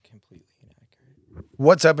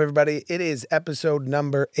What's up, everybody? It is episode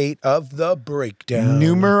number 8 of The Breakdown.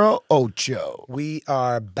 Numero ocho. We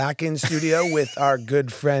are back in studio with our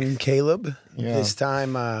good friend Caleb. Yeah. This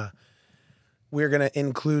time, we're going to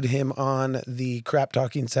include him on the crap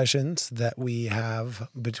talking sessions that we have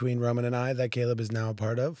between Roman and I that Caleb is now a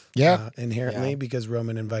part of. Yeah. Inherently, because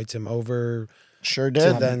Roman invites him over Sure to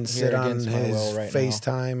did. then sit on against my his will right now.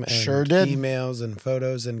 FaceTime and Sure did. emails and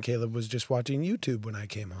photos. And Caleb was just watching YouTube when I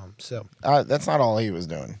came home. So, That's not all he was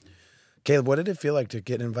doing. Caleb, what did it feel like to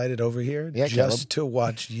get invited over here Yeah, just to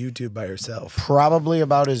watch YouTube by yourself? Probably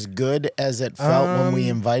about as good as it felt when we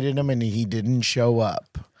invited him and he didn't show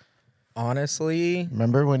up. Honestly,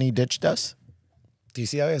 Remember when he ditched us? Do you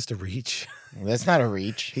see how he has to reach? That's not a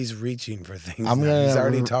reach. He's reaching for things. I'm now. gonna- He's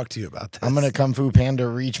already talked to you about this. I'm going to Kung Fu Panda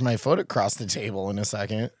reach my foot across the table in a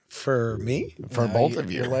second For me? for no, both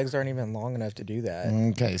of you. Your legs aren't even long enough to do that.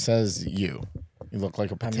 Okay, says you. You look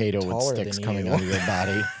like a potato with taller sticks than coming you. out of your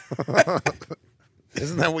body.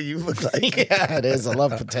 Isn't that what you look like? Yeah, it is. I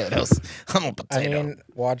love potatoes. I'm a I potato. mean,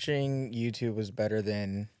 watching YouTube was better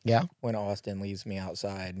than Yeah, when Austin leaves me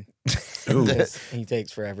outside. Ooh. Because he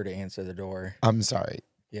takes forever to answer the door. I'm sorry.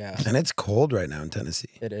 Yeah, And it's cold right now in Tennessee.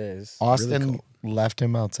 it is. Austin cold. left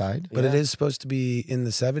him outside. But it Yeah. is supposed to be in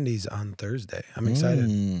the 70s on Thursday. I'm excited.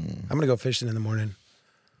 Mm. I'm going to go fishing in the morning.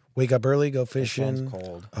 Wake up early, go It sounds fishing.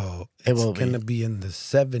 cold. Oh, It it's will be. going to be in the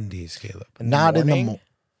 70s, Caleb. Not in the morning?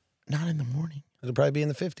 not in the morning. It'll probably be in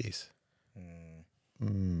the 50s.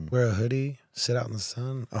 Mm. Wear a hoodie, sit out in the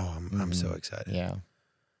sun. Oh, I'm so excited. Yeah.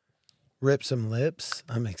 Rip some lips.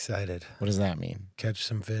 I'm excited. What does that mean? Catch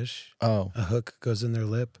some fish. Oh, A hook goes in their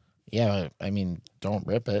lip. yeah. I mean, don't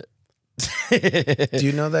rip it. Do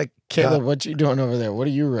you know that Caleb, what you doing over there? What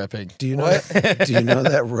are you ripping? Do you know? Do you know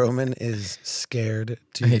that Roman is scared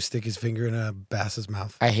to stick his finger in a bass's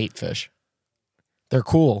mouth? I hate fish. They're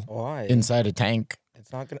cool Why? inside a tank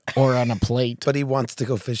It's not gonna. or on a plate. But he wants to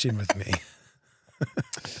go fishing with me.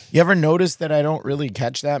 You ever notice that I don't really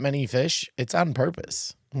catch that many fish? It's on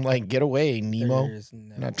purpose. I'm like, get away, Nemo. There's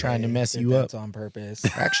no Not trying to way mess that you up. That's on purpose.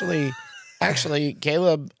 Actually,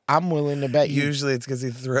 Caleb, I'm willing to bet you. Usually it's because he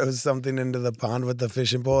throws something into the pond with the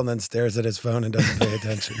fishing pole and then stares at his phone and doesn't pay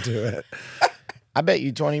attention to it. I bet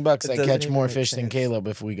you $20 It I doesn't catch even more make fish than sense. Caleb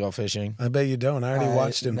if we go fishing. I bet you don't. I already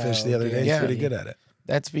watched him fish the other day. He's Yeah. pretty good at it.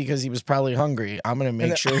 That's because he was probably hungry. I'm gonna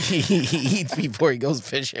make sure he eats before he goes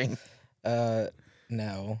fishing.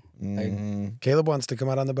 No. Caleb wants to come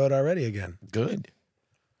out on the boat already again. Good.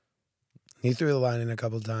 He threw the line in a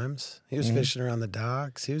couple times. He was fishing around the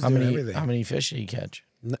docks. He was How doing many? everything. How many fish did he catch?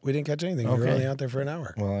 We didn't catch anything. We were Okay. only out there for an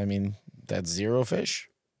hour. Well, I mean, that's 0 fish.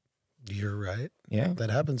 You're right. Yeah. That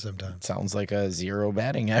happens sometimes. Sounds like a 0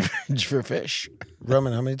 batting average for fish.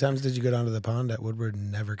 Roman, how many times did you go down to the pond at Woodward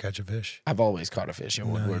and never catch a fish? I've always caught a fish in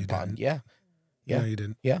No, Woodward you Pond. didn't. Yeah. Yeah. No, you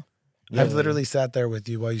didn't. Yeah. I've literally sat there with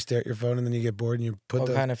you while you stare at your phone and then you get bored and you put What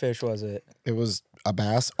the... kind of fish was it? It was a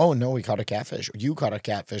bass. Oh, no, we caught a catfish. You caught a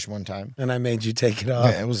catfish one time. And I made you take it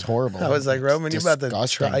off. Yeah, it was horrible. I was like, Roman, you're about to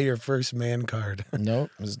Disgusting. try your first man card. Nope,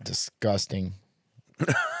 it was disgusting.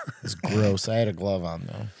 It was gross. I had a glove on,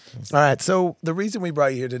 though. All right. So the reason we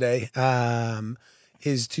brought you here today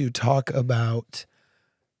is to talk about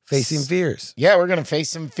facing fears. Yeah, we're going to face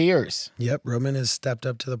some fears. Yep. Roman has stepped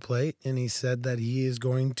up to the plate and he said that he is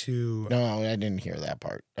going to... No, I didn't hear that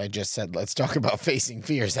part. I just said, let's talk about facing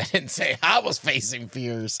fears. I didn't say I was facing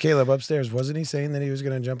fears. Caleb upstairs, wasn't he saying that he was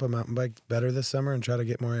going to jump a mountain bike better this summer and try to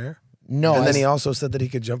get more air? No, And then I- he also said that he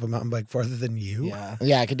could jump a mountain bike farther than you. Yeah.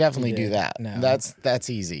 yeah, I could definitely He do did. that. No. That's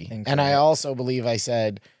easy. And I Incorrect. also believe I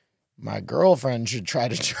said my girlfriend should try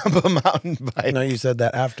to jump a mountain bike. No, you said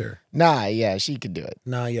that after. Nah, yeah, she could do it.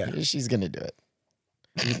 Nah, yeah. She's going to do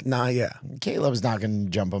it. Nah, yeah. Caleb's not going to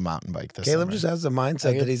jump a mountain bike this Caleb summer. just has the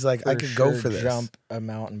mindset that he's like, I could go for this. Jump a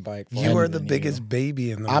mountain bike. You farther are the than biggest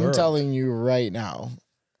baby in the I'm world. telling you right now,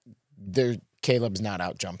 Caleb's not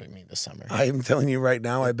out jumping me this summer. I am telling you right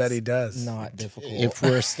now, I bet he does. Not difficult. If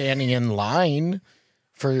we're standing in line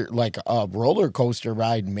for like a roller coaster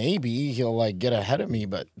ride, maybe he'll like get ahead of me,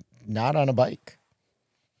 but not on a bike.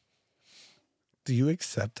 Do you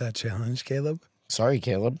accept that challenge, Caleb? Sorry,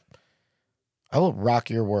 Caleb. I will rock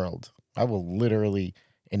your world. I will literally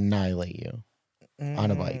annihilate you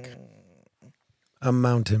on a bike. A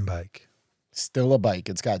mountain bike. Still a bike.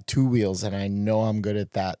 It's got 2 wheels, and I know I'm good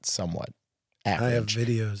at that somewhat. I have Average.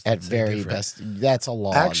 videos. that At say very different. best. That's a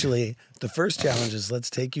log. Actually, the first challenge is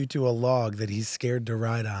let's take you to a log that he's scared to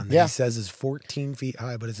ride on. That Yeah. He says is 14 feet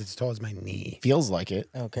high, but it's as tall as my knee. feels like it.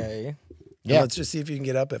 Okay. And Yeah. let's just see if you can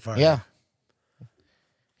get up it far. Yeah.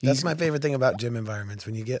 That's my favorite thing about gym environments.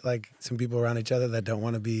 When you get like some people around each other that don't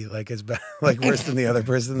want to be like as bad, like worse than the other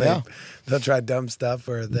person, they'll try dumb stuff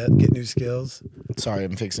or they'll get new skills. Sorry,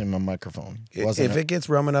 I'm fixing my microphone. If it gets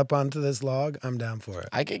Roman up onto this log, I'm down for it.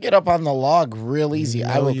 I could get up on the log real easy.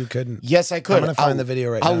 No, you couldn't. Yes, I could. I'm gonna find the video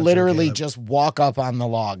right now. I'll and show literally Caleb. just walk up on the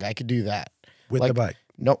log. I could do that with the bike,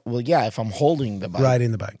 No, well, yeah. If I'm holding the bike,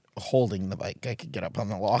 riding the bike. holding the bike, I could get up on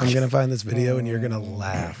the log. I'm gonna find this video and you're gonna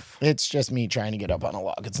laugh. It's just me trying to get up on a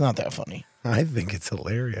log. It's not that funny. I think it's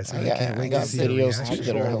hilarious. I can't I wait got to see the videos reaction. too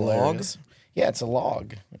that are Actual log? hilarious. Yeah, it's a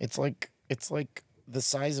log. It's like the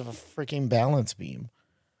size of a freaking balance beam.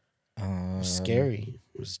 Scary.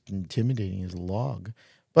 It was intimidating as a log.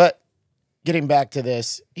 But getting back to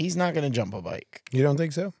this, he's not going to jump a bike You don't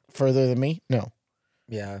think so? further than me. No,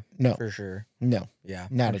 Yeah, no, for sure. no. Yeah,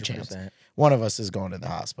 Not a chance. 100%. One of us is going to the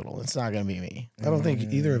hospital. It's not going to be me. I don't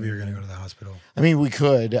think either of you are gonna go to the hospital. I mean, we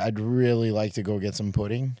could. I'd really like to go get some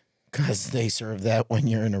pudding because they serve that when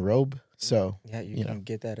you're in a robe. So Yeah, you can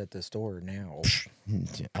get that at the store now.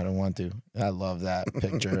 I don't want to. I love that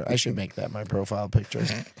picture. I should make that my profile picture.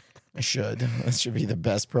 I should. That should be the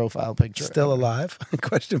best profile picture. Still alive?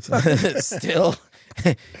 Question mark. Still.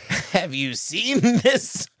 Have you seen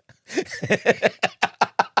this?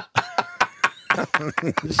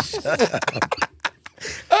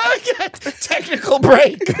 Oh, God. Technical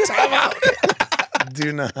break. Time out.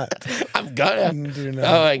 Do not. I'm gonna. Do not.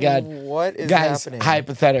 Oh my God. What is Guys, happening?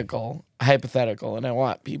 hypothetical, and I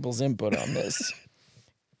want people's input on this.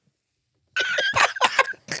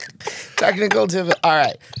 Technical All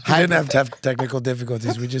right. We didn't have tough technical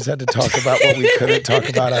difficulties. We just had to talk about what we couldn't talk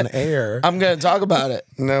about on air. I'm going to talk about it.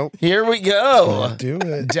 Nope. Here we go. Do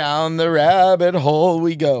it. Down the rabbit hole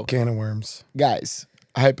we go. Can of worms. Guys,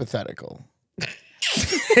 hypothetical.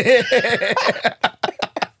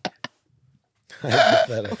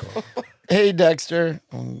 Hypothetical. Hey, Dexter.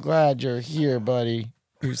 I'm glad you're here, buddy.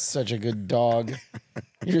 You're such a good dog.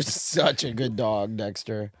 You're such a good dog,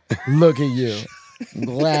 Dexter. Look at you. I'm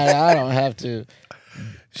glad I don't have to.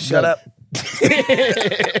 Shut up.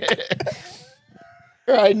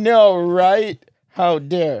 I know, right? How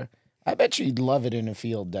dare. I bet you'd love it in a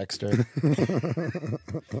field, Dexter.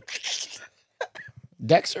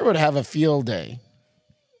 Dexter would have a field day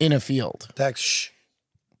in a field. Dex, shh.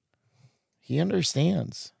 He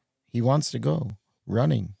understands. He wants to go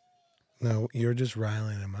running. No, you're just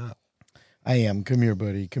riling him up. I am. Come here,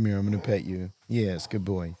 buddy. Come here. I'm going to pet you. Yes, good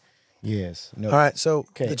boy. Yes. No. All right, so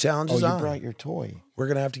Okay. the challenge oh, is you on. brought your toy. We're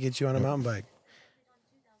going to have to get you on a mountain bike.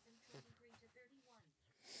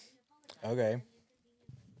 Okay.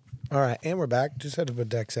 All right, and we're back. Just had to put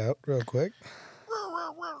Dex out real quick.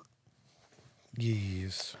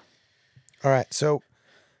 Yes. All right, so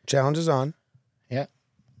challenge is on. Yeah.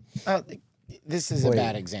 Oh, this is a Wait.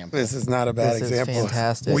 bad example. This is not a bad This is example.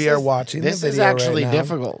 fantastic. We are watching This the is video actually right now.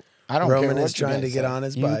 difficult. I don't Roman care is what you trying to guys get say. on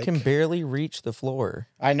his You bike. can barely reach the floor.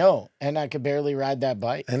 I know, and I could barely ride that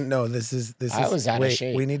bike. And no, this is I was out of wait,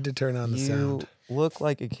 shape. we need to turn on the You sound. look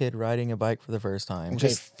like a kid riding a bike for the first time. Okay,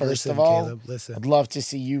 Just first listen, of all, Caleb, listen. I'd love to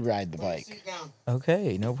see you ride the bike. Sit down.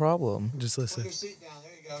 Okay, no problem. Just Put listen. your seat down.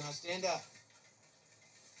 There you go. Now stand up.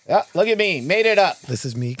 Yeah, look at me, made it up. This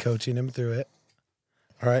is me coaching him through it.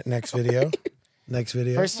 All right, next video. Next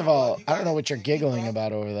video. First of all, I don't know what you're giggling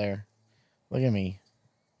about over there. Look at me.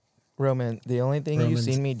 Roman, the only thing Roman's-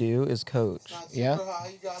 you've seen me do is coach. Not Yeah? super high.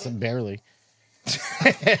 You got So it. barely.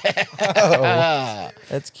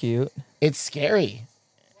 That's cute. It's scary.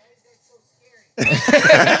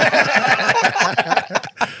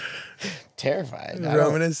 Terrified. I don't-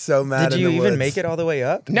 Roman is so mad. Did in you the even woods. make it all the way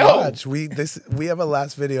up? No. Watch, we have a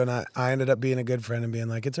last video, and I ended up being a good friend and being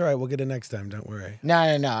like, "It's all right, we'll get it next time. Don't worry." No.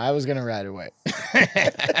 I was gonna ride away.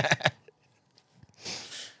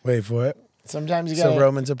 Wait for it. Sometimes you gotta. So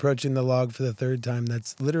Roman's approaching the log for the third time.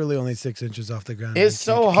 That's literally only 6 inches off the ground. It's He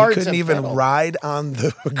so can't- hard He to couldn't even pedal. ride on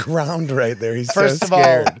the ground right there. He's First so of all,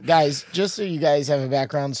 scared. guys, just so you guys have a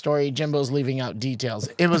background story, Jimbo's leaving out details.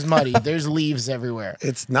 It was muddy. There's leaves everywhere.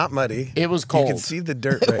 It's not muddy. It was You cold. can see the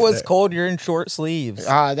dirt. It right was there. cold. You're in short sleeves.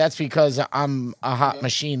 That's because I'm a hot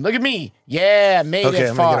machine. Look at me. Yeah, made Okay, it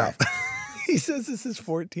I'm gonna far. get off. He says this is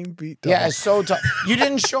 14 feet tall. Yeah, it's so tall. You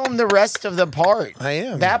didn't show him the rest of the part. I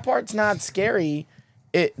am. That part's not scary.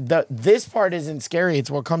 This part isn't scary.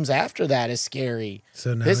 It's what comes after that is scary.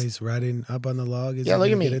 So now This- he's riding up on the log. Is Yeah, he look at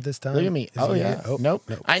gonna me. Get it this time? Look at me. Is Oh he yeah. gonna- Nope.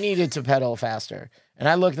 nope. I needed to pedal faster. And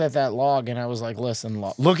I looked at that log and I was like, listen,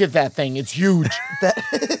 look at that thing. It's huge.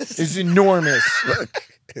 It's enormous. Look,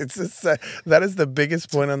 it's that is the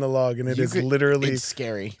biggest point on the log, and it You is could- literally It's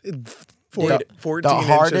scary. Dude, 14 the inches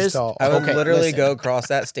hardest- tall. I would Okay, literally listen. go across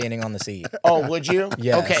that standing on the seat. Oh, would you?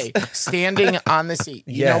 Yes. Okay, standing on the seat.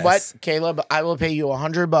 You know what, Yes. Caleb? I will pay you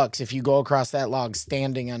 $100 if you go across that log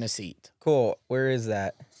standing on a seat. Cool. Where is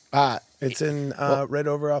that? It's in right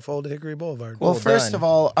over off Old Hickory Boulevard. Well, Cool, first done. of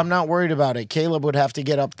all, I'm not worried about it. Caleb would have to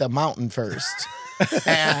get up the mountain first,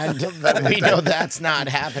 and we know that's not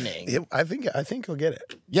happening. I think he'll get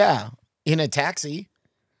it. Yeah, in a taxi,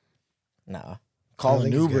 Nah. call an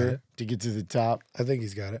think he's got Uber it. to get to the top. I think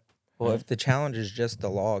he's got it. Well, if the challenge is just the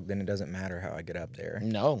log, then it doesn't matter how I get up there.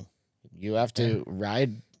 No, you have to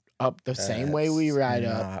ride up the same way we That's ride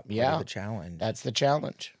not up. part of Yeah, the challenge. that's the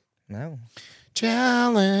challenge. No.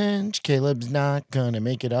 Challenge. Caleb's not gonna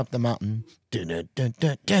make it up the mountain.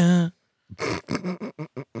 Dun-dun-dun-dun-dun. You're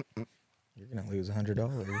gonna lose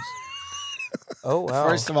 $100. Oh wow.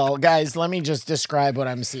 First of all, guys, let me just describe what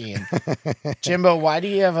I'm seeing. Jimbo, why do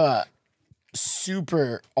you have a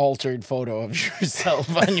super altered photo of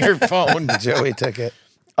yourself on your phone? Joey took it.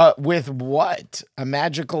 With what? A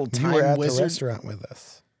magical You time were at the wizard? restaurant with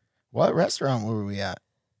us. What restaurant were we at?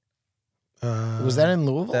 Uh, Was that in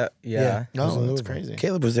Louisville? yeah. it was in Oh, that's Louisville. crazy.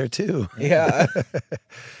 Caleb was there too. Yeah.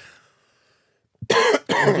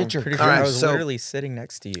 Get your Pretty All sure I right, was so literally sitting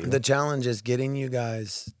next to you. The challenge is getting you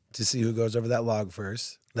guys to see who goes over that log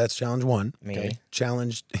first. That's challenge 1. Me. Okay.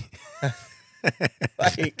 Challenge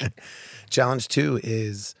Like, challenge 2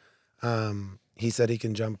 is he said he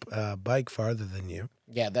can jump a bike farther than you.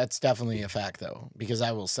 Yeah, that's definitely a fact, though, because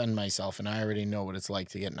I will send myself, and I already know what it's like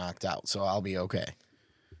to get knocked out, so I'll be okay.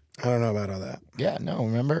 I don't know about all that. Yeah, no,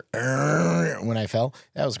 remember when I fell?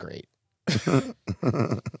 That was great.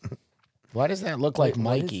 Why does that look like Wait,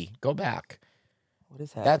 what is- Mikey? Go back. what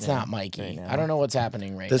is happening? That's not Mikey. right now? I don't know what's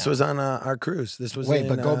happening right This now. was on our cruise. This was Wait, in,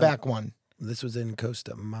 but go back one. This was in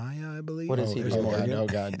Costa Maya, I believe. What is he There's doing? Morgan. Oh,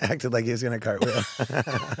 God. Acted like he was gonna cartwheel.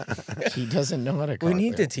 He doesn't know how to. We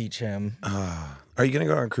need to cartwheel. teach him. Are you gonna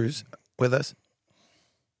go on a cruise with us?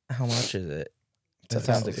 How much is it? That's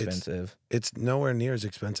That's how- expensive. It's nowhere near as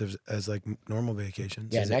expensive as like normal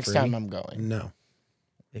vacations. Yeah, Is it next free? time I'm going. No.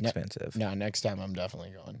 Expensive. No, next time I'm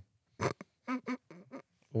definitely going.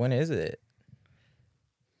 When is it?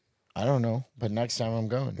 I don't know, but next time I'm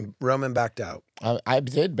going. Roman backed out. I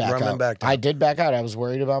did back Roman out. backed I out. did back out. I was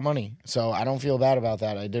worried about money, so I don't feel bad about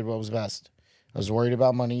that. I did what was best. I was worried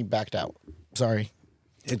about money, backed out. Sorry.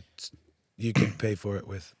 It's you can pay for it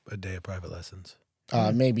with a day of private lessons.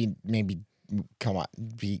 Maybe. Come on,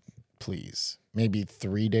 please. Maybe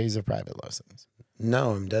 3 days of private lessons.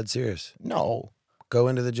 No, I'm dead serious. No, Go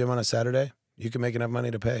into the gym on a Saturday. You can make enough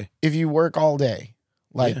money to pay. if you work all day,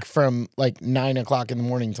 like Yeah. from like 9 o'clock in the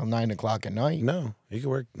morning till 9 o'clock at night, No, you can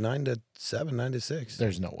work 9 to 7, 9 to 6.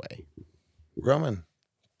 there's no way. Roman,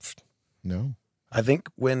 No. I think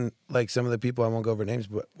when like some of the people, I won't go over names,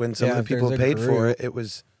 but when some Yeah, of the if people there's a paid for group.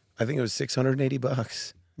 it, I think it was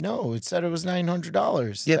 $680. No, it said it was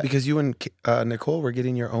 $900. Yeah, because you and Nicole were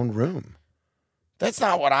getting your own room. That's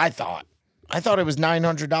not what I thought. I thought it was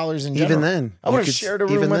 $900 in general. Even then, I you would have could- shared a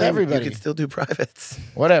even room with then, everybody. You could still do privates.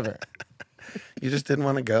 Whatever. You just didn't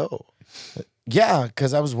want to go. Yeah,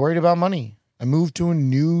 because I was worried about money. I moved to a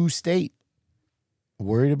new state.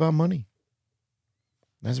 Worried about money.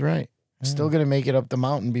 That's right. Still gonna make it up the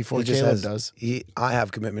mountain before He just Caleb has, does. I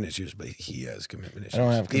have commitment issues, but he has commitment issues. I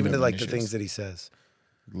don't have even to commitment like issues. the things that he says.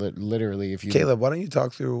 Literally, if you Caleb, why don't you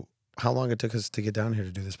talk through how long it took us to get down here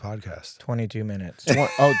to do this podcast? 22 minutes.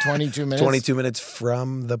 22 minutes. 22 minutes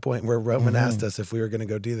from the point where Roman asked us if we were going to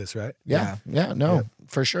go do this, right? Yeah, no,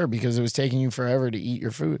 for sure, because it was taking you forever to eat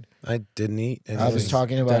your food. I didn't eat. I was anything.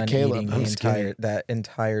 talking about Done Caleb. eating I'm the skinny. that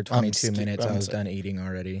entire 22 minutes. I'm I was skinny. done eating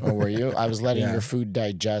already. Oh, were you? I was letting Yeah. your food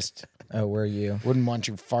digest. Oh, were you? Wouldn't want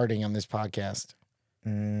you farting on this podcast.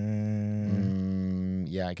 Mm,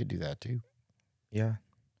 Yeah, I could do that too. yeah.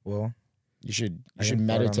 Well, You should I you should can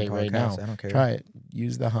fart on the meditate right now. podcast. I don't care. Try it.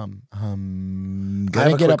 Use the hum. I have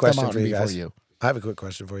Gonna a get quick up the question mountain for you before guys. you. I have a quick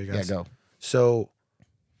question for you Yeah, guys. go. So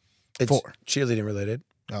it's 4. cheerleading related.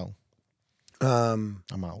 Oh, Um,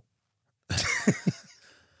 I'm out.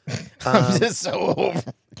 I'm just so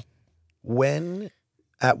over.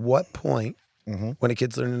 At what point, Mhm. when a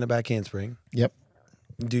kid's learning a back handspring, Yep.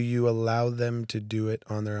 do you allow them to do it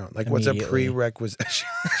on their own? Like, what's a Immediately. prerequisite?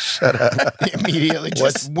 Shut up. Immediately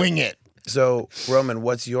What's- just wing it. So, Roman,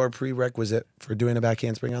 what's your prerequisite for doing a back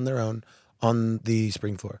handspring on their own on the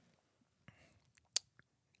spring floor?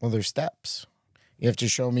 Well, there's steps. You have to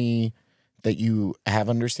show me that you have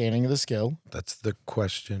understanding of the skill. That's the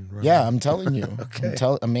question. Roman. Yeah, I'm telling you. Okay.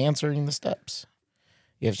 I'm answering the steps.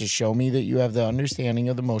 You have to show me that you have the understanding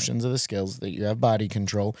of the motions of the skills, that you have body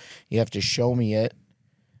control. You have to show me it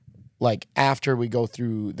like after we go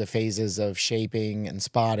through the phases of shaping and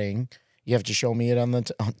spotting, you have to show me it on the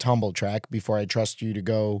tumble track before I trust you to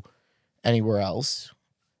go anywhere else.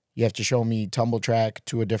 You have to show me tumble track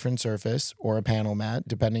to a different surface or a panel mat,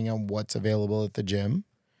 depending on what's available at the gym.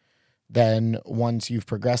 Then once you've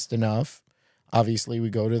progressed enough, obviously we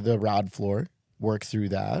go to the rod floor, work through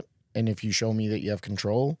that. And if you show me that you have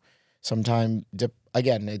control, sometime,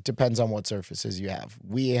 again, it depends on what surfaces you have.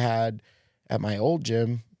 We had, at my old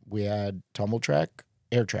gym, we had tumble track,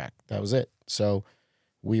 air track. That was it. So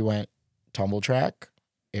we went tumble track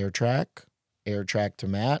to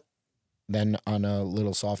mat, then on a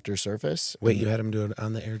little softer surface. Wait, you had them do it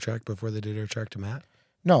on the air track before they did air track to mat?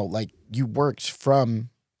 No, like you worked from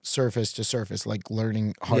surface to surface, like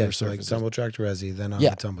learning harder so surfaces. like tumble track to resi, then on the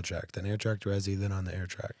tumble track, then air track to resi, then on the air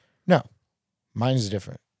track. No, mine is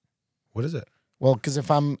different. What is it? Well, because if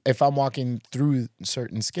I'm walking through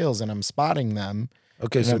certain skills and I'm spotting them.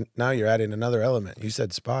 Okay, so now you're adding another element. You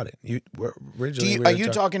said spotting. Are you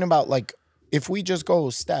talking about like if we just go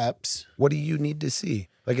steps? What do you need to see?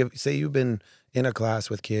 Like, if say you've been in a class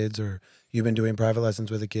with kids or you've been doing private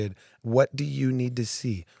lessons with a kid, what do you need to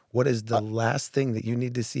see? What is the last thing that you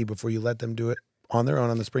need to see before you let them do it on their own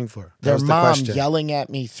on the spring floor? Their mom yelling at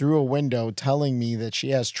me through a window, telling me that she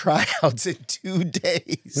has tryouts in 2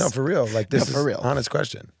 days. No, for real. Like, this is an honest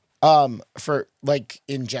question. For like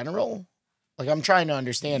in general, like I'm trying to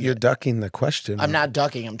understand. You're ducking the question. I'm not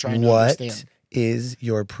ducking. I'm trying to understand. What is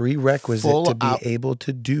your prerequisite to be able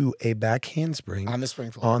to do a back handspring on the spring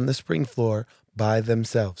floor? On the spring floor by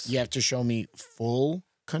themselves. You have to show me full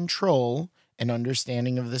control and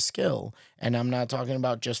understanding of the skill. And I'm not talking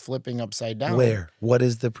about just flipping upside down. Where? What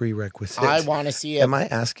is the prerequisite? I want to see it. Am I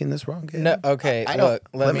asking this wrong, Gabe? No, okay. Look,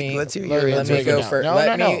 let's hear your let answer. me go first.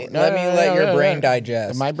 Let me let your brain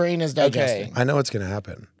digest. My brain is digesting. I know what's going to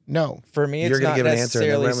happen. No. For me, You're it's gonna not give an answer,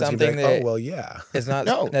 and then necessarily Reynolds gonna be something like, that. oh, well, yeah. It's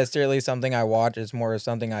not necessarily something I watch. It's more of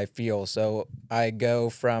something I feel. So I go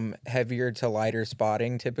from heavier to lighter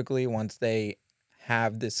spotting typically once they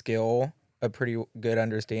have the skill, a pretty good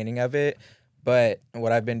understanding of it. But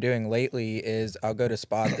what I've been doing lately is I'll go to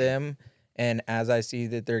spot them, and as I see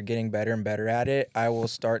that they're getting better and better at it, I will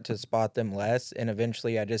start to spot them less, and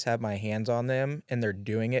eventually I just have my hands on them, and they're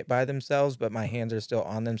doing it by themselves, but my hands are still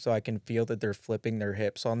on them, so I can feel that they're flipping their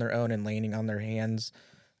hips on their own and landing on their hands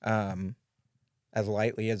as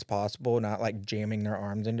lightly as possible, not like jamming their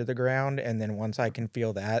arms into the ground. And then once I can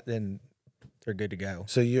feel that, then they're good to go.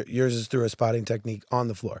 So yours is through a spotting technique on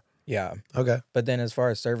the floor. Yeah. Okay. But then as far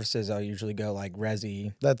as surfaces, I'll usually go like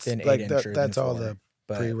resi. That's then like 8-incher, that's then all floor. the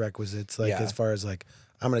But prerequisites. Like yeah. as far as like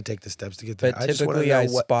I'm gonna take the steps to get there. But I just want to typically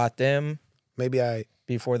know I what spot them maybe I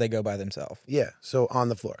before they go by themselves. yeah. So on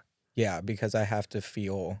the floor. Yeah, because I have to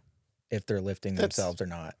feel if they're lifting themselves or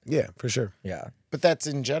not. Yeah, for sure. Yeah. But that's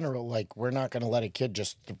in general. Like we're not going to let a kid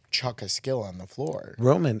just chuck a skill on the floor.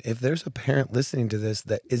 Roman, if there's a parent listening to this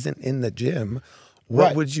that isn't in the gym, what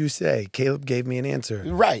Right. would you say? Caleb gave me an answer.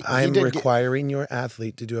 Right. He I'm did requiring your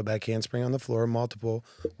athlete to do a back handspring on the floor, multiple,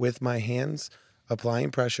 with my hands applying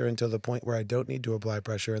pressure until the point where I don't need to apply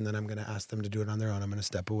pressure, and then I'm going to ask them to do it on their own. I'm going to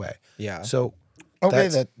step away. Yeah. So, Okay,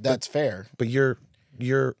 that's fair. but you're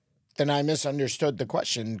Then I misunderstood the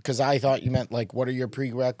question because I thought you meant like, what are your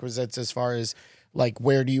prerequisites as far as like,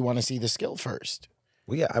 where do you want to see the skill first?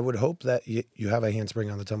 well, yeah. I would hope that you have a handspring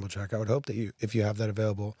on the tumble track. I would hope that if you have that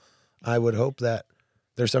available, I would hope that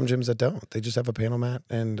there's some gyms that don't. They just have a panel mat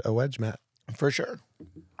and a wedge mat. For sure.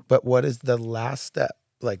 But what is the last step?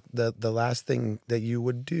 Like the last thing that you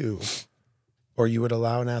would do or you would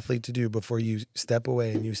allow an athlete to do before you step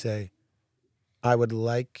away and you say, I would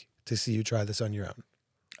like to see you try this on your own.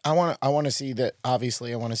 I want to see that.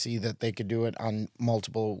 Obviously, I want to see that they could do it on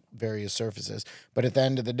multiple various surfaces. But at the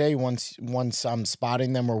end of the day, once I'm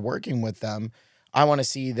spotting them or working with them, I want to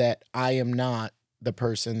see that I am not the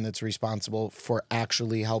person that's responsible for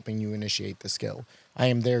actually helping you initiate the skill. I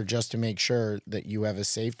am there just to make sure that you have a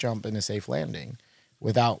safe jump and a safe landing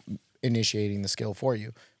without initiating the skill for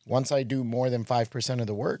you. Once I do more than 5% of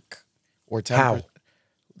the work or 10%. How?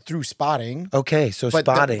 Through spotting. Okay, so But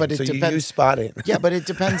spotting. but it so depends- you use spotting. Yeah, but it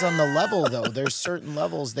depends on the level, though. There's certain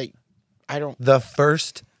levels that I don't. The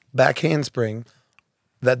first back handspring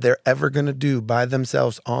that they're ever going to do by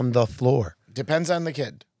themselves on the floor. Depends on the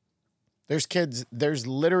kid. There's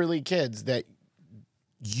literally kids that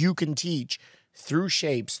you can teach through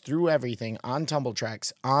shapes, through everything, on tumble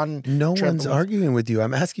tracks, on No one's trampolines. arguing with you.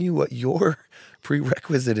 I'm asking you what your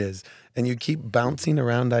prerequisite is, and you keep bouncing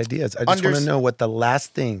around ideas. I just want to know what the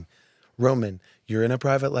last thing, Roman, you're in a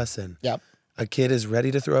private lesson. Yep. A kid is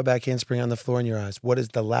ready to throw a back handspring on the floor in your eyes. What is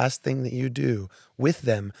the last thing that you do with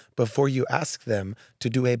them before you ask them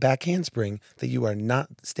to do a back handspring that you are not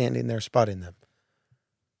standing there spotting them?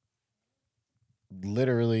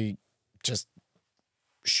 Literally just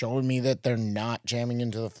showing me that they're not jamming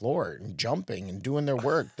into the floor and jumping and doing their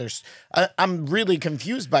work. I'm really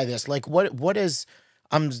confused by this. Like, what is,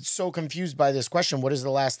 I'm so confused by this question. What is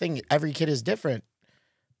the last thing? Every kid is different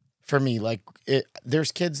for me. Like,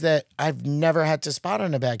 there's kids that I've never had to spot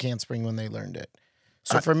on a back handspring when they learned it.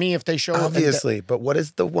 So for me, if they show obviously, but what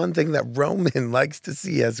is the one thing that Roman likes to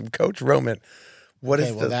see as Coach Roman?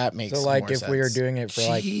 That makes so like more if we were sense. doing it for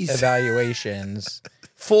like Jeez. evaluations,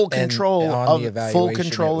 full control on the of full evaluation,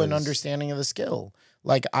 control it and was- understanding of the skill.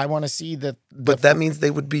 Like, I want to see that. But that means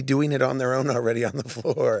they would be doing it on their own already on the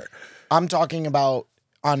floor. I'm talking about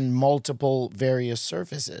on multiple various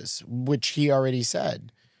surfaces, which he already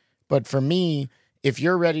said. But for me, if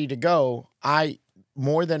you're ready to go,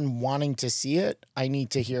 more than wanting to see it, I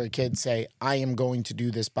need to hear a kid say, I am going to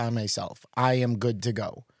do this by myself. I am good to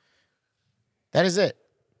go. That is it.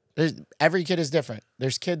 Every kid is different.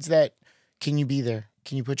 There's kids that, can you be there?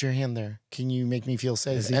 Can you put your hand there? Can you make me feel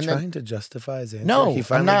safe? Is he trying to justify his answer? No, he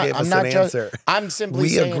finally gave us an answer. I'm simply We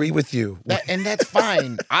saying, agree with you. and that's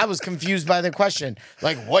fine. I was confused by the question.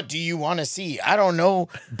 Like, what do you want to see? I don't know.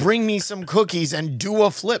 Bring me some cookies and do a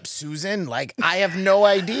flip, Susan. Like, I have no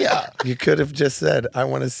idea. You could have just said, I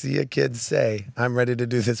want to see a kid say, I'm ready to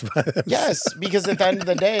do this by themselves. Yes, because at the end of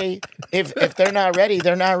the day, if they're not ready,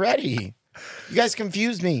 they're not ready. You guys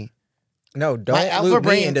confused me. no, My don't alpha loop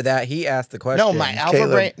brain- me into that. He asked the question. No, my alpha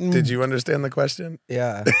Caleb, brain. did you understand the question?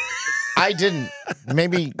 Yeah. I didn't.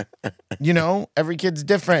 Maybe, every kid's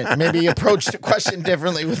different. Maybe approach the question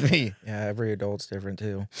differently with me. Yeah, every adult's different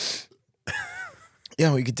too.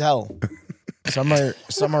 Yeah, we could tell. Some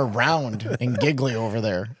are round and giggly over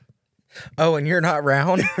there. Oh, and you're not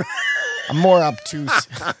round? I'm more obtuse.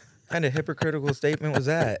 What kind of hypocritical statement was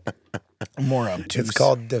that? I'm more obtuse. It's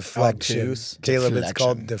called deflection. Obtuse. Caleb, it's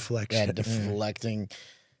called Yeah, deflection. deflecting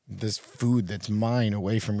this food that's mine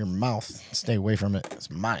away from your mouth. Stay away from it. It's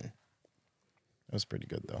mine. That was pretty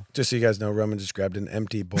good, though. Just so you guys know, Roman just grabbed an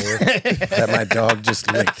empty bowl that my dog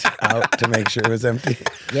just licked out to make sure it was empty.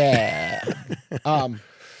 Yeah.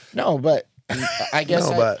 No, but I guess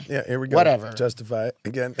Yeah, here we go. whatever. Justify it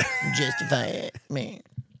again. justify it, man.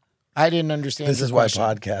 I didn't understand This your is why question.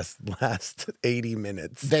 podcasts last 80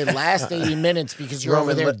 minutes. They last 80 minutes because you're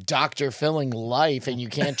Roman, over there let- doctor filling life and you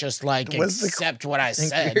can't just like What's the- accept what I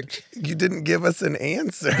said You didn't give us an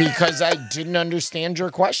answer. because I didn't understand your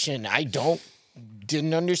question.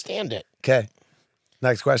 Didn't understand it. Okay.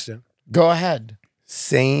 Next question. Go ahead.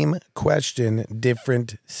 Same question,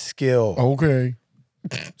 different skill. Okay.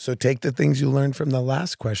 So take the things you learned from the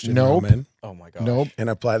last question, Nope. Roman, Oh my god. Nope. and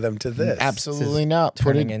apply them to this. Absolutely not. Put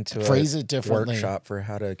Turning it into phrase a it differently. workshop for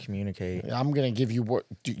how to communicate. I'm gonna give you work.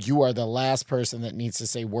 You are the last person that needs to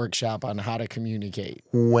say workshop on how to communicate.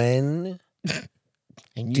 When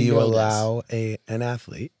And do you know this. allow an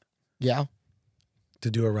athlete Yeah. to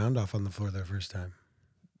do a round off on the floor their first time?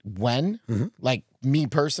 When? Mhm. Like me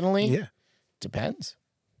personally? Yeah. Depends.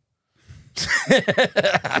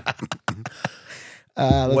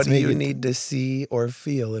 What do you need to see or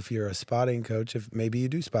feel if you're a spotting coach? If maybe you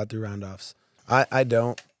do spot through round offs. I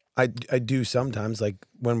don't. I do sometimes, like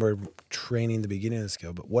when we're training the beginning of the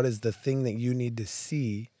skill. But what is the thing that you need to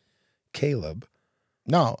see, Caleb?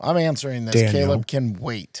 No, I'm answering this. Daniel. Caleb can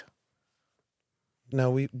wait.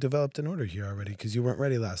 No, we developed an order here already because you weren't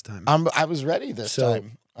ready last time. I was ready this So,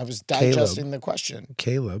 time. I was digesting the question.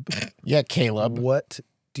 Caleb, Yeah, Caleb. what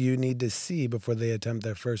do you need to see before they attempt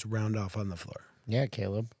their first round off on the floor? Yeah,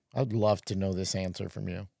 Caleb. I'd love to know this answer from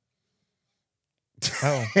you.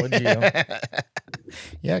 Oh, would you?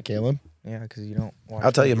 Yeah, Caleb. Yeah, because you don't watch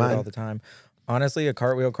I'll tell me you do it mine. all the time. Honestly, a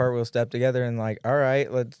cartwheel step together and like, all right,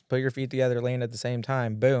 let's put your feet together, land at the same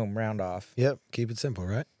time. Boom, round off. Yep, keep it simple,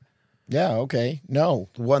 right? Yeah, okay. No.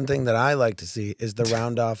 One thing that I like to see is the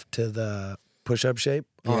round off to the push-up shape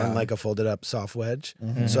Yeah. on like a folded up soft wedge,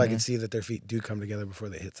 so I can see that their feet do come together before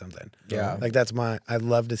they hit something. Yeah. Like I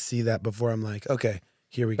love to see that before I'm like, okay,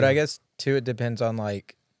 here we But go. I guess too, it depends on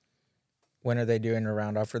like when are they doing a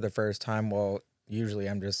round off for the first time. Well, usually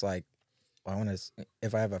I'm just like, well, I want to.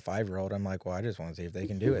 If I have a 5-year-old, I'm like, well, I just want to see if they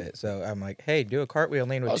can do it. So I'm like, hey, do a cartwheel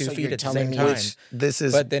lean with Oh, 2 so feet you're at the telling same me time. which- This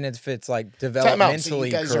is, But then if it's like So you developmentally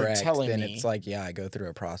guys are correct, telling then me- it's like, yeah, I go through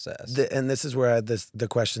a process. and this is where the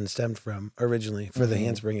question stemmed from originally for the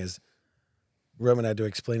handspring is Roman had to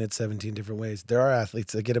explain it 17 different ways. There are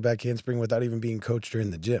athletes that get a back handspring without even being coached or in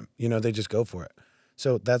the gym. You know, they just go for it.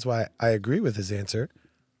 So that's why I agree with his answer.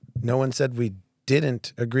 No one said we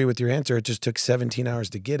didn't agree with your answer. It just took 17 hours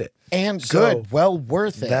to get it. And So, good, well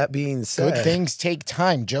worth it. That being said, Good things take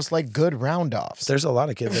time, just like good round offs. there's a lot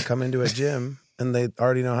of kids that come into a gym and they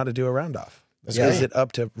already know how to do a round off. That's Is right. it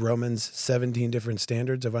up to Roman's 17 different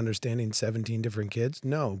standards of understanding 17 different kids?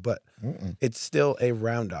 No, but it's still a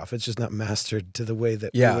round off. It's just not mastered to the way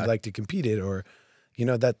that we Yeah. would like to compete it, or,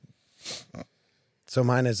 that. So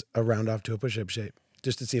mine is a round off to a push-up shape,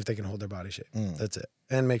 just to see if they can hold their body shape. That's it.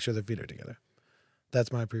 And make sure their feet are together.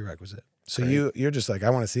 That's my prerequisite. So you're just like, I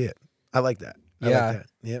want to see it. I like that. I Yeah. like that.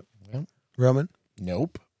 Yep. Yep. Roman?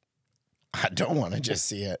 Nope. I don't want to just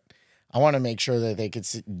see it. I want to make sure that they could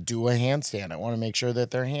do a handstand. I want to make sure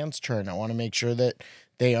that their hands turn. I want to make sure that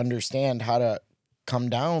they understand how to come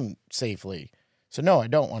down safely. So no, I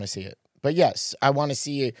don't want to see it. But yes, I want to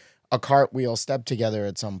see a cartwheel step together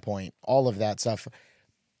at some point. All of that stuff.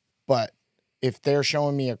 But if they're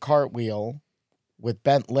showing me a cartwheel with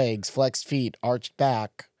bent legs, flexed feet, arched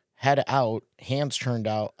back, head out, hands turned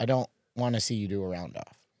out, I don't want to see you do a round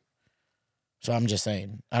off. So I'm just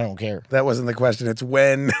saying, I don't care. That wasn't the question. It's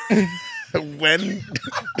when. When.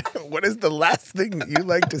 What is the last thing you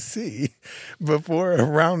like to see before a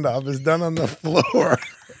round off is done on the floor?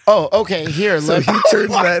 Oh, okay. Here, So let he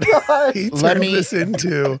turned that. He Let turned me- this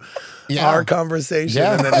into Yeah. our conversation,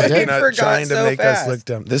 Yeah, and I then did. Forgot trying to so make fast. us look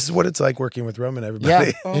dumb. This is what it's like working with Roman. Yeah,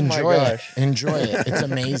 Everybody, Oh my enjoy it. gosh. Enjoy it. It's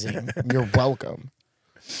amazing. You're welcome.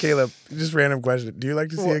 Caleb. Just random question. Do you like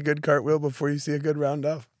to see a good cartwheel before you see a good round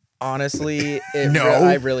off? Honestly, No.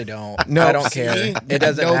 I really don't. No, I don't see? care. I It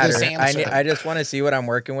doesn't know this matter. answer. I just want to see what I'm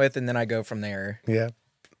working with, and then I go from there. Yeah,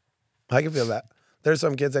 I can feel that. There's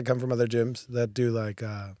some kids that come from other gyms that do like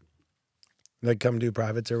come do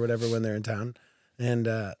privates or whatever when they're in town, and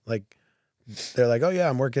like they're like, oh yeah,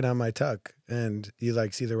 I'm working on my tuck, and you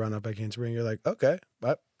like see the run up by Cane Spring, you're like, okay,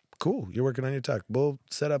 cool, you're working on your tuck. We'll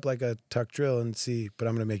set up like a tuck drill and see, but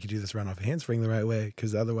I'm gonna make you do this run off handspring the right way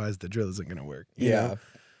because otherwise the drill isn't gonna work. you know?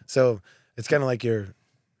 So it's kind of like your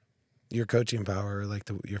coaching power, or like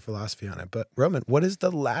your philosophy on it. But Roman, what is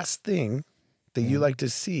the last thing that you like to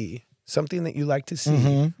see? Something that you like to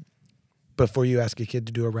see before you ask a kid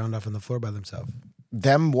to do a round off on the floor by themselves.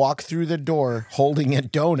 Them walk through the door holding a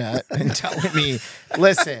donut and telling me,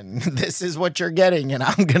 listen, this is what you're getting, and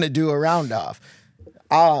I'm going to do a round off.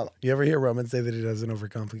 You ever hear Roman say that he doesn't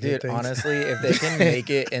overcomplicate Dude, things? honestly, if they can make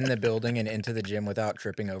it in the building and into the gym without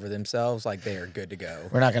tripping over themselves, like they are good to go.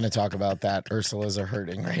 We're not going to talk about that. Ursulas are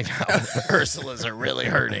hurting right now. Ursulas are really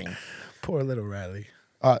hurting. Poor little Riley.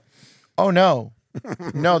 Oh, no.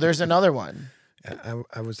 No, there's another one.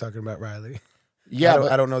 I was talking about Riley. Yeah,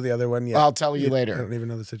 I don't know the other one yet. I'll tell you I later. don't even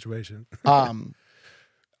know the situation.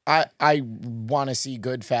 I want to see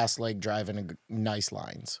good fast leg driving and nice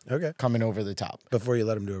lines Okay. coming over the top. Before you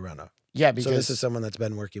let him do a round off. Yeah, So because this is someone that's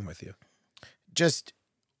been working with you. just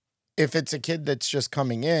if it's a kid that's just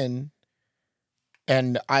coming in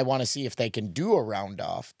and I want to see if they can do a round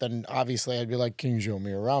off, then obviously I'd be like, can you show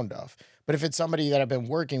me a round off? But if it's somebody that I've been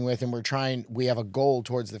working with and we have a goal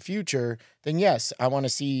towards the future, then yes, I want to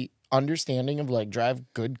see understanding of leg drive,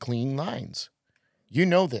 good, clean lines. You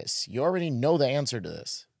know this. You already know the answer to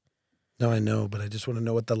this. No, I know, but I just want to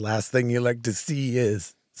know what the last thing you like to see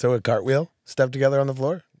is. So a cartwheel, step together on the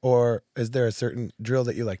floor? Or is there a certain drill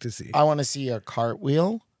that you like to see? I want to see a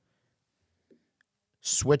cartwheel,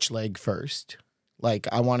 switch leg first. Like,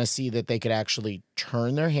 I want to see that they could actually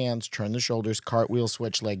turn their hands, turn their shoulders, cartwheel,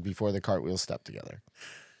 switch leg before the cartwheel step together.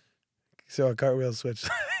 So a cartwheel switch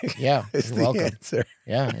Yeah, is you're the welcome. answer.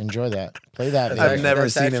 Yeah, enjoy that. Play that. I've video. never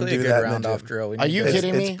That's seen him actually a do good that in the round off gym. drill. We Are need you to-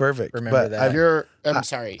 kidding me? It's perfect. Remember but that. I'm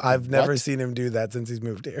sorry. I've never What? seen him do that since he's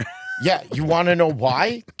moved here. Yeah, you want to know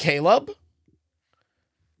why, Caleb?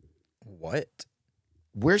 What?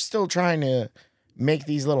 We're still trying to make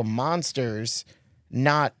these little monsters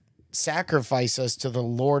not sacrifice us to the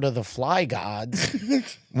Lord of the Fly Gods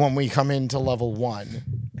when we come into level 1.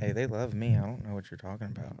 Hey, they love me. I don't know what you're talking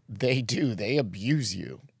about. They do. They abuse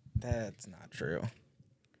you. That's not true.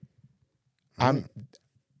 I'm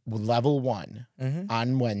level 1 Mm-hmm.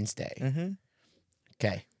 on Wednesday. Mm-hmm.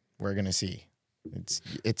 Okay, we're gonna see.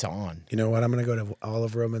 It's on. You know what? I'm going to go to all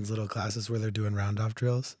of Roman's little classes where they're doing round off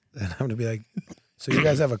drills. And I'm going to be like, so you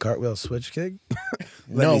guys have a cartwheel switch kick?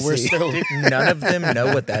 No, me we're see. still None of them know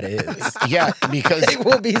what that is. yeah because They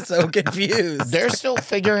will be so confused. they're still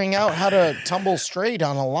figuring out how to tumble straight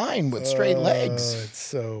on a line with straight legs. It's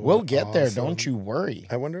so We'll get there. awesome. Don't you worry.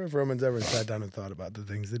 I wonder if Roman's ever sat down and thought about the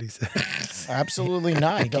things that he said. Absolutely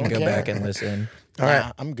not. You Don't can go care. back and listen. All right.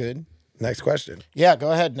 Nah, I'm good. Next question. Yeah,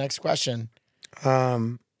 go ahead. Next question.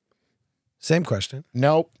 Same question.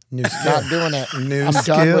 Nope. New skill. Not doing it. New I'm done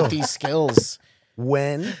skill. with these skills.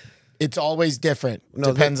 When It's always different.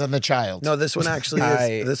 No, Depends on the child. No, this one actually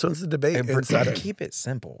is. This one's the debate inside of. Keep it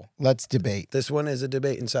simple. Let's debate. This one is a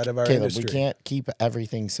debate inside of our Caleb, industry. we can't keep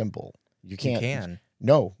everything simple. You can't. You can.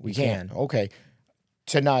 No, we You can't. can. Okay.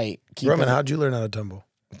 Tonight, Roman, how'd you learn how to tumble?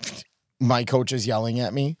 my coach is yelling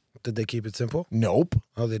at me. Did they keep it simple? Nope.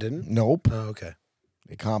 Oh, they didn't? Nope. Oh, okay.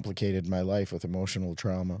 They complicated my life with emotional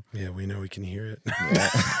trauma. Yeah, we know we can hear it. Yeah.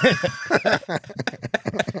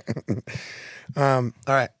 All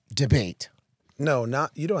right. Debate. No,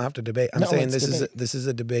 not you don't have to debate. I'm No, saying let's this is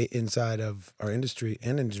a debate inside of our industry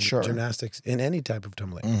and in Sure. gymnastics, in any type of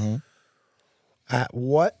tumbling. Mm-hmm. At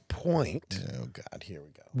what point, Oh, God, here we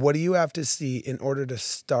go. what do you have to see in order to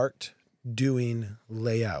start doing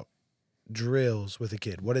layout drills with a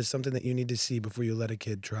kid? What is something that you need to see before you let a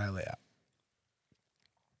kid try a layout?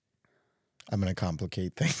 I'm going to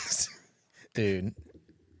complicate things. Dude.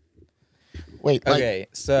 Wait, like, Okay,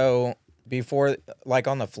 so before, like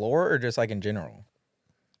on the floor or just like in general?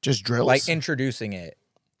 just drills? Like introducing it.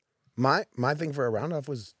 My thing for a round off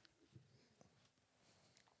was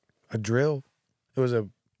a drill. It was a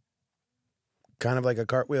kind of like a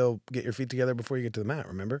cartwheel, get your feet together before you get to the mat,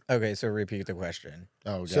 remember? Okay, so repeat the question.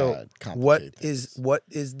 oh, God. So complicate things. what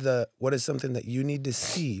is something that you need to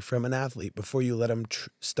see from an athlete before you let them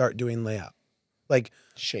start doing layout? Like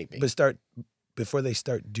Shaping. before they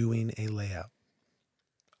start doing a layout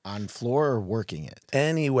On floor or working it?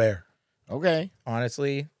 anywhere, Okay.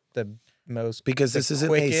 Honestly, the most because the this isn't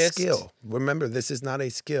quickest- a skill. Remember, this is not a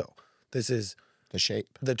skill. This is The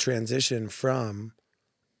shape. the transition from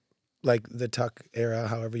like the tuck era,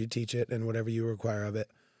 however you teach it and whatever you require of it.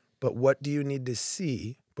 But what do you need to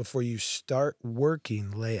see before you start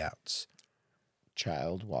working layouts?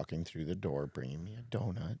 Child walking through the door, bringing me a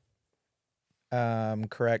donut.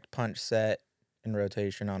 Correct punch set and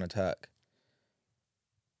rotation on a tuck.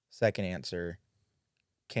 Second answer,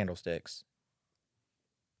 candlesticks.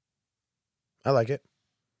 I like it.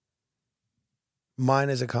 Mine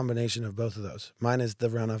is a combination of both of those. Mine is the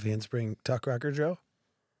round off handspring tuck rocker drill,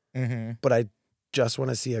 Mm-hmm. but I just want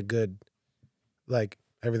to see a good, like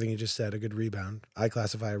everything you just said, a good rebound. I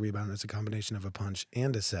classify a rebound as a combination of a punch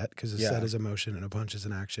and a set because a set Yeah. is a motion and a punch is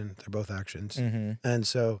an action. They're both actions. Mm-hmm. And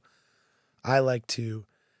so I like to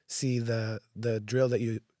see the drill that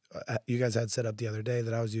you guys had set up the other day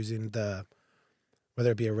that I was using,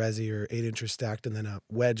 whether it be a resi or 8-incher stacked and then a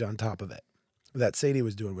wedge on top of it that Sadie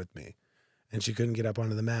was doing with me. And she couldn't get up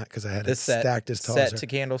onto the mat because I had The it stacked as tall as set her. to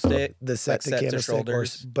candlestick. The set like to set to candlestick,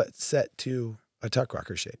 shoulders. but set to a tuck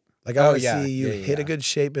rocker shape. Like I Oh, want to yeah. see you Yeah, hit a yeah. good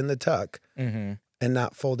shape in the tuck Mm-hmm. and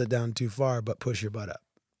not fold it down too far, but push your butt up.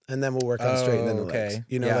 And then we'll work on straightening the legs. okay.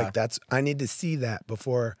 You know, Yeah. like I need to see that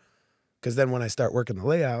before, because then when I start working the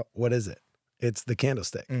layout, what is it? It's the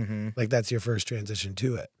candlestick. Mm-hmm. Like that's your first transition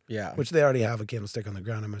to it, Yeah. which they already have a candlestick on the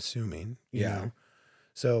ground, I'm assuming. You Yeah. know?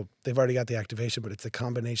 So they've already got the activation, but it's a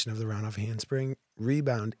combination of the round off handspring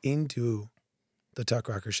rebound into the tuck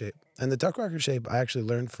rocker shape. And the tuck rocker shape I actually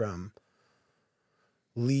learned from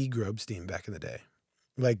Lee Grobstein back in the day.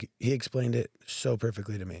 Like he explained it so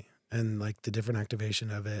perfectly to me, and like the different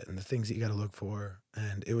activation of it and the things that you got to look for.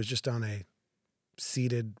 And it was just on a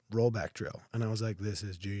seated rollback drill. And I was like, this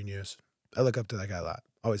is genius. I look up to that guy a lot.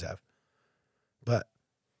 Always have. But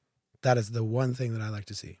that is the one thing that I like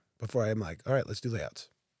to see before I'm like, all right, let's do layouts.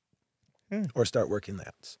 Or start working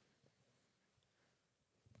layouts.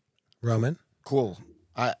 Roman? Cool.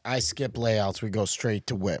 I skip layouts. We go straight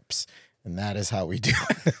to whips. And that is how we do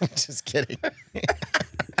it. I'm just kidding.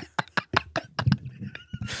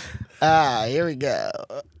 Here we go.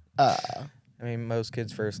 I mean, most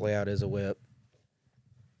kids' first layout is a whip.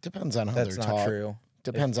 Depends on how That's they're not taught. true.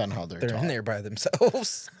 Depends on how they're They're taught. in there by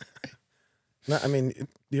themselves. No, I mean,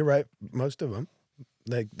 you're right. Most of them.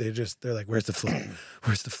 Like they're like, where's the floor?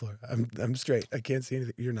 Where's the floor? I'm straight. I can't see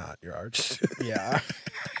anything. You're not. You're arched. Yeah.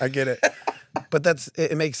 I get it. But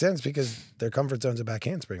it makes sense because their comfort zone's a back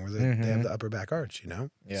handspring where they have the upper back arch, you know?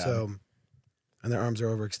 Yeah. So, and their arms are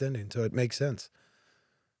overextending. So it makes sense.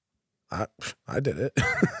 I did it.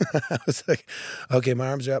 I was like, okay, my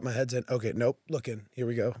arms are up, my head's in. Okay, nope, looking. Here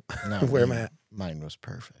we go. No, Where am I at? Mine was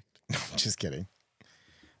perfect. Just kidding.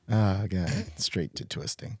 Oh, God. Straight to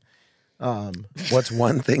twisting. What's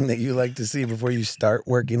one thing that you like to see before you start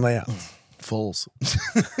working layouts? Fulls.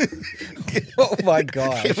 Oh my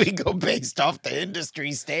gosh. If we go based off the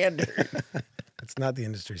industry standard. It's not the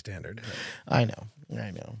industry standard. I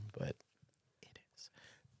know, but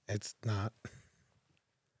It's not.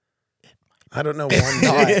 I don't know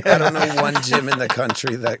I don't know one gym in the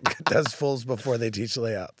country that does fulls before they teach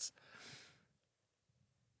layouts.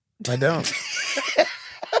 I don't.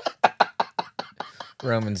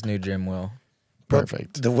 Roman's new gym will.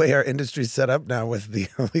 Perfect. The way our industry's set up now with the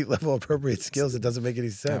elite level appropriate skills, it doesn't make any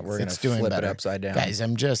sense. We're gonna It's doing flip better. it upside down. Guys,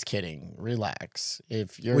 I'm just kidding. Relax.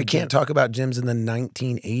 If you're We can't talk about gyms in the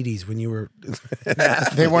 1980s when you were.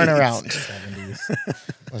 They weren't around. 70s.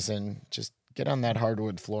 Listen, just get on that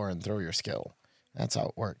hardwood floor and throw your skill. That's how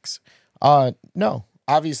it works. No,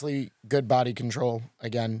 obviously good body control.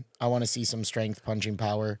 Again, I want to see some strength, punching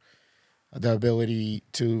power, the ability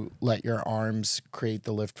to let your arms create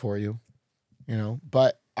the lift for you, you know.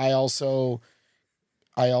 But I also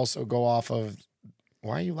go off of,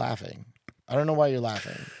 why are you laughing? I don't know why you're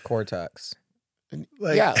laughing. Cortex.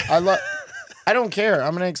 Like- Yeah, I don't care.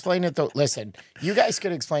 I'm going to explain it though. Listen, you guys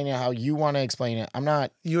could explain it how you want to explain it. I'm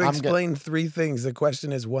not. You I'm explained three things. The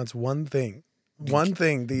question is, what's one thing? One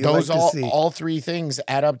thing that you Those like to see. all three things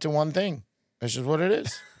add up to one thing. That's just what it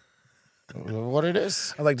is. What it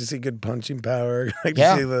is. I like to see good punching power. I like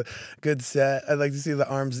Yeah. to see the good set. I like to see the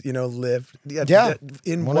arms, lift. Yeah.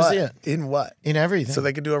 In Wanna what? see it. In what? In everything. So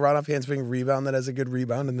they could do a rod off handspring rebound that has a good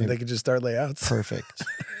rebound, and then they could just start layouts. Perfect.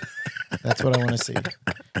 That's what I want to see.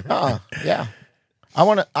 Yeah.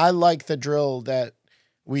 I like the drill that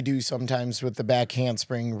we do sometimes with the back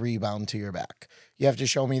handspring rebound to your back. You have to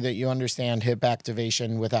show me that you understand hip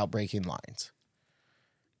activation without breaking lines.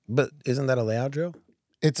 But isn't that a layout drill?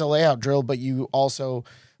 It's a layout drill, but you also,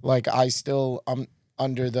 like,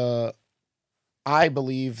 I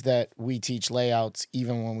believe that we teach layouts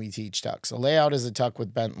even when we teach tucks. A layout is a tuck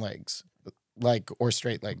with bent legs, or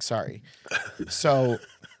straight legs, sorry. So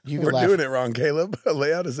you can We're laugh. doing it wrong, Caleb. A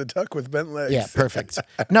layout is a tuck with bent legs. Yeah, perfect.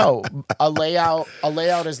 No, a layout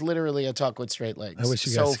is literally a tuck with straight legs. I wish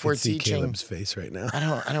you so guys if we're could see teaching, Caleb's face right now.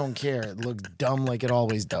 I don't care. It looks dumb like it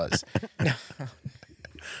always does.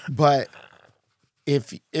 But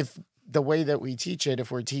if the way that we teach it,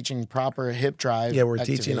 if we're teaching proper hip drive, Yeah, we're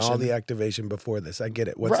teaching all activation- the activation before this. I get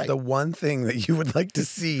it. What's Right. the one thing that you would like to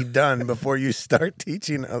see done before you start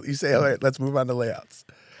teaching? You say, all right, let's move on to layouts.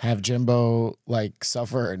 have Jimbo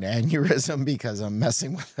suffer an aneurysm because I'm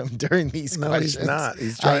messing with him during these No, questions. he's not.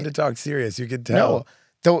 He's trying to talk serious. You can tell. No,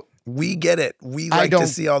 though. We get it. We I like to don't-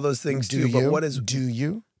 see all those things Do too. you? But what is Do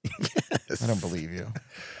you? I don't believe you.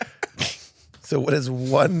 so? What is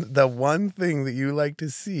the one thing that you like to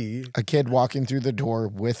see? A kid walking through the door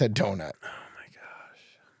with a donut. Oh my gosh!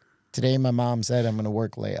 Today, my mom said I'm going to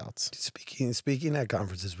work layouts. Speaking at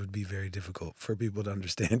conferences would be very difficult for people to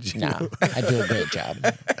understand you. No, I do a great job.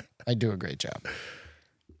 I do a great job.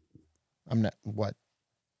 I'm not what?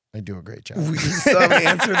 I do a great job. We still haven't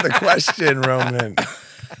answered the question, Roman.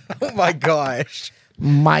 Oh my gosh.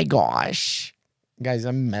 My gosh, guys,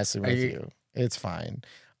 I'm messing with you- you. It's fine.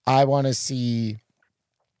 I want to see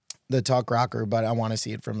the tuck rocker, but I want to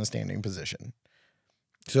see it from a standing position.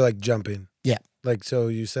 So like jumping. Yeah. Like so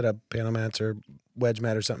you set up panel mats or wedge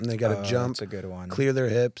mat or something. They got to jump, That's a good one. clear their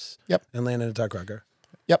hips. Yep. And land in a tuck rocker.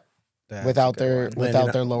 That's without a good their one.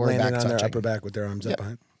 without their lower landing back on touching. their upper back with their arms Yep. up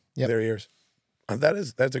behind Yep. their ears.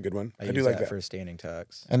 That's a good one. I use do like that. for standing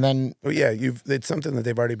tucks. And then Oh yeah, it's something that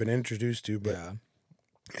they've already been introduced to, but Yeah.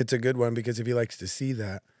 it's a good one because if he likes to see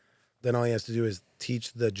that, then all he has to do is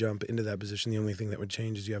teach the jump into that position. The only thing that would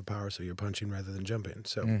change is you have power, so you're punching rather than jumping.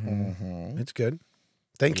 So it's good.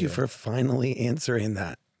 Thank you for finally answering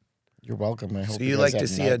that. you're welcome. I hope So you guys like to have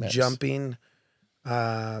see nightmares. a jumping,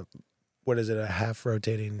 what is it, a half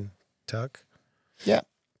rotating tuck? Yeah,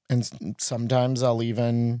 and sometimes I'll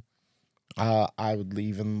even I would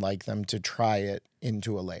even like them to try it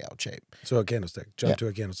into a layout shape. So a candlestick, jump Yeah. to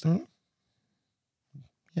a candlestick. Mhm.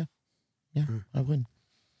 Yeah, I would.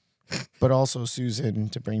 But also Susan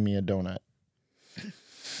to bring me a donut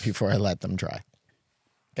before I let them try.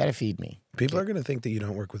 Gotta feed me. People are going to think that you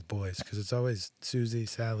don't work with boys because it's always Susie,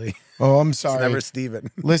 Sally. Oh, I'm It's sorry. never Steven.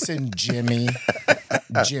 Listen, Jimmy,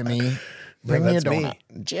 bring me a that's me.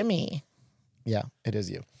 donut. Jimmy. Yeah, it is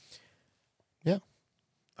you.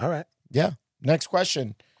 All right. Yeah. Next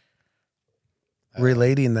question.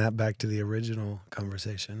 Relating that back to the original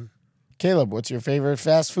conversation, Caleb, what's your favorite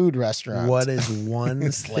fast food restaurant? what is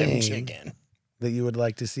one Slim thing chicken. that you would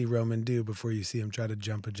like to see Roman do before you see him try to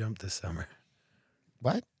jump a jump this summer?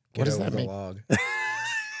 What? Get What does over that the mean? log.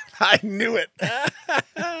 I knew it.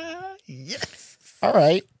 Yes. All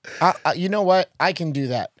right. You know what? I can do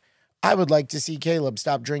that. I would like to see Caleb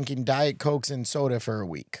stop drinking Diet Cokes and soda for a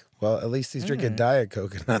week. Well, at least he's drinking Diet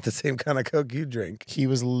Coke and not the same kind of Coke you drink. He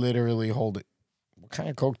was literally holding. What kind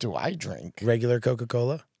of Coke do I drink? Regular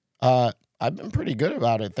Coca-Cola? I've been pretty good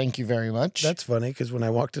about it. Thank you very much. That's funny because when I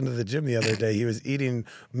walked into the gym the other day, he was eating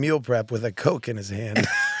meal prep with a Coke in his hand.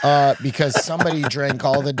 Because somebody drank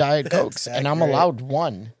all the Diet Cokes and I'm accurate. allowed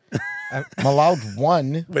one. I'm allowed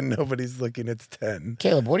one. When nobody's looking, it's 10.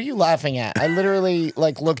 Caleb, what are you laughing at? I literally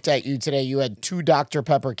looked at you today. You had 2 Dr.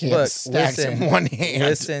 Pepper cans Look, stacked listen, in one hand.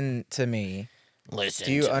 Listen to me. Listen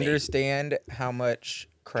Do you to me. understand how much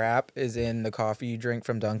crap is in the coffee you drink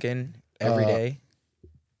from Dunkin' every day?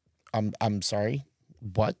 I'm sorry.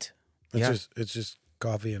 What? It's just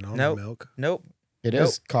coffee and almond milk. Nope. It Nope.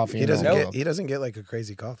 is coffee. He and doesn't almond get milk. he doesn't get like a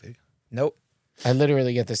crazy coffee. Nope. I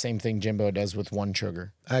literally get the same thing Jimbo does with 1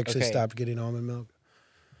 sugar. I actually Okay. stopped getting almond milk.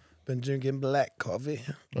 Been drinking black coffee.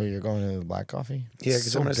 Oh, you're going to the black coffee? Yeah, It's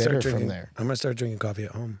because so I'm gonna bitter start from drinking. there. I'm gonna start drinking coffee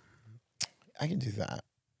at home. I can do that.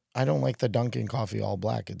 I don't like the Dunkin' coffee all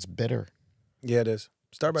black. It's bitter. Yeah, it is.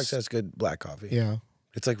 Starbucks has good black coffee. Yeah.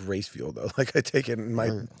 It's like race fuel though. Like I take it and my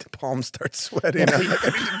palms start sweating. I'm like, I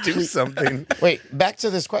need to do something. Wait, back to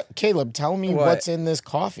this question. Caleb, tell me What? what's in this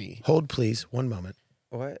coffee. Hold please, 1 moment.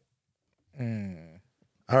 What?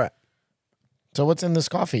 All right. So what's in this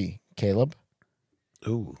coffee, Caleb?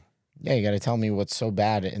 Ooh. Yeah, you got to tell me what's so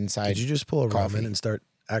bad inside. Did you just pull a coffee. ramen and start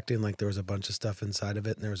acting like there was a bunch of stuff inside of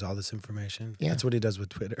it and there was all this information? Yeah. That's what he does with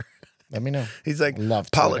Twitter. Let me know. He's like,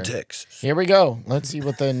 Love Twitter. politics. Here we go. Let's see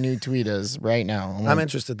what the new tweet is right now. I'm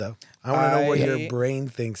interested though. I want to know what I- your brain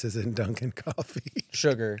thinks is in Dunkin' coffee.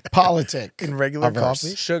 Sugar. Politic. In regular Averse.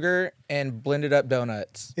 coffee? Sugar and blended up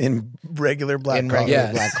donuts. In regular black In coffee.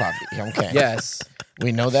 regular Yes. black coffee. Okay. Yes.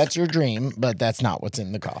 We know that's your dream, but that's not what's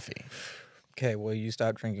in the coffee. Okay, well, you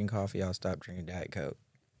stop drinking coffee, I'll stop drinking Diet Coke.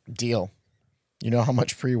 Deal. You know how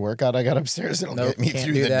much pre-workout I got upstairs? It'll Nope, get me can't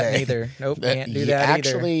through do the that day. neither. Nope, That- can't do that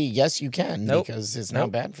Actually, yes, you can Nope. because it's not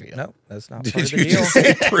Nope. bad for you. either. Nope, that's not Did part of the you deal. just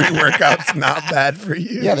say pre-workout's not bad for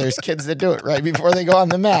you? Yeah, there's kids that do it right before they go on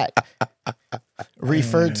the mat.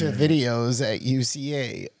 Refer to videos at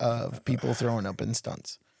UCA of people throwing up in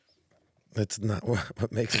stunts. That's not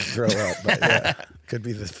what makes them throw up. But yeah, could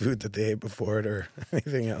be the food that they ate before it or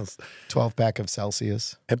anything else. 12-pack of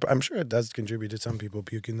Celsius. I'm sure it does contribute to some people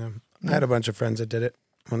puking them. I had a bunch of friends that did it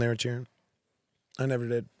when they were cheering. I never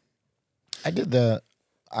did. I did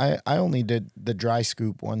I only did the dry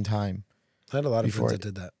scoop one time. I had a lot of Before friends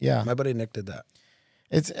that did that. Yeah. My buddy Nick did that.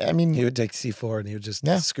 I mean, He would take C4 and he would just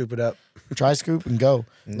Yeah. scoop it up, dry scoop and go.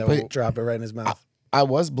 But drop it right in his mouth. I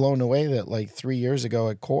was blown away that 3 years ago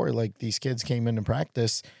at Core, these kids came into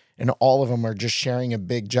practice and all of them are just sharing a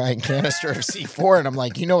big giant canister of C4. And I'm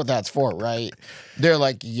like, you know what that's for, right? They're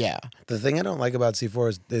like, yeah, The thing I don't like about C4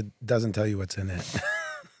 is it doesn't tell you what's in it.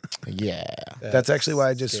 yeah. That's actually why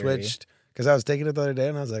I just scary. switched. Because I was taking it the other day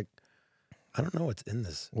and I was like, I don't know what's in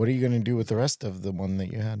this. What are you going to do with the rest of the one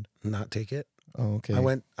that you had? Not take it. Oh, okay.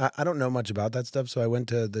 I don't know much about that stuff. So I went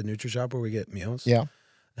to the Nutri-Shop where we get meals. Yeah.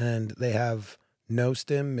 And they have no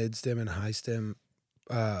stim, mid stim, and high stim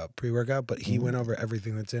pre-workout, but he went over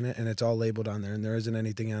everything that's in it and it's all labeled on there. And there isn't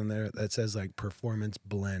anything on there that says performance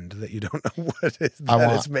blend that you don't know what it's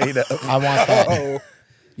made of. I want that.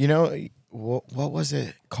 You know, what was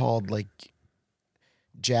it called?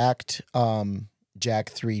 Jack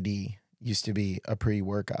 3D used to be a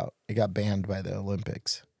pre-workout. It got banned by the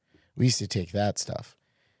Olympics. We used to take that stuff.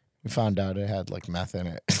 We found out it had meth in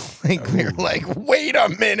it. We were like, wait a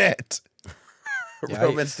minute.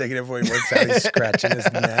 Roman's taking it before he works out. He's scratching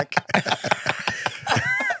his neck.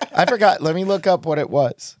 I forgot. Let me look up what it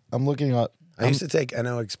was. I'm looking up. I used to take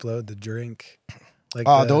NO Explode, the drink.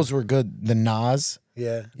 Those were good. The Nas.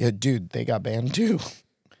 Yeah. Yeah, dude, they got banned too.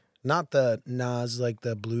 Not the Nas,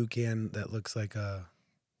 the blue can that looks like a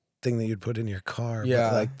thing that you'd put in your car.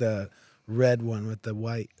 Yeah. But the red one with the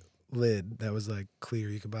white lid that was clear.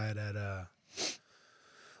 You could buy it at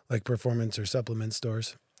performance or supplement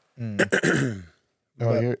stores. Here's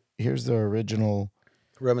the original.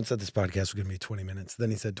 Roman said this podcast was going to be 20 minutes.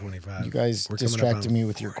 Then he said 25. You guys We're coming up distracted on me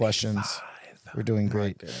with your questions. 45. We're doing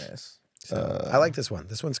great. Goodness. So, I like this one.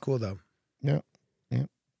 This one's cool though. Yeah.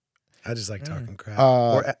 I just like talking crap.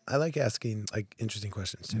 Uh, or I like asking interesting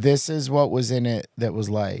questions too. This is what was in it that was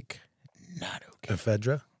not okay.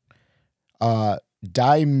 Ephedra?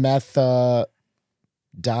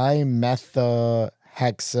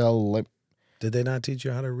 Dimethahexyl. Did they not teach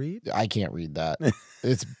you how to read? I can't read that.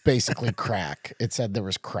 It's basically crack. It said there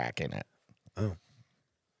was crack in it. Oh.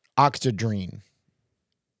 Octadrene.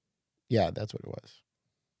 Yeah, that's what it was.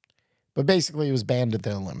 But basically, it was banned at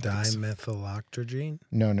the Olympics. Dimethyloctadrene?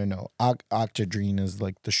 No. Octadrene is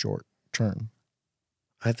the short term.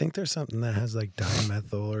 I think there's something that has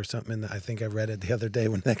dimethyl or something in that. I think I read it the other day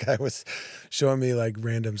when that guy was showing me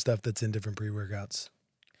random stuff that's in different pre-workouts.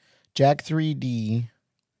 Jack 3D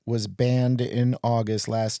was banned in August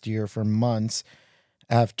last year for months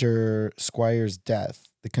after Squire's death.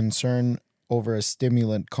 The concern over a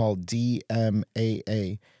stimulant called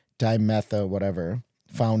DMAA, dimethyl whatever,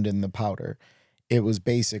 found in the powder. It was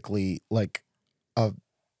basically like a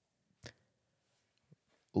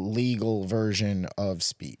legal version of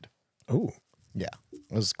speed. Ooh, Yeah,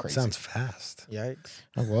 it was crazy. sounds fast. Yikes.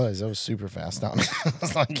 I was super fast on it. I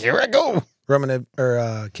was like, here I go. Roman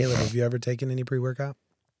or Caleb, have you ever taken any pre-workout?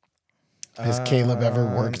 Has Caleb ever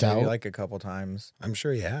worked Maybe out? like a couple times. I'm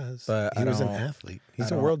sure he has. But he I was an don't- athlete. He's I a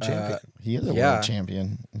don't, world champion. He is a Yeah. world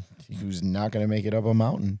champion. He was not going to make it up a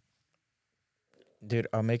mountain. Dude,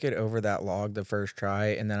 I'll make it over that log the first try,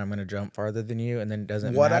 and then I'm going to jump farther than you, and then it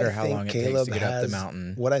doesn't What I matter how think long it takes Caleb to get up the has-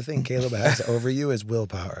 mountain. What I think Caleb has over you is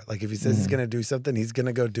willpower. Like if he says he's Mhm. going to do something, he's going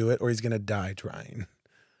to go do it, or he's going to die trying.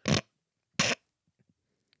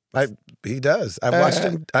 He does. I watched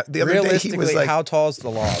him the other day. He Realistically, was like, how tall is the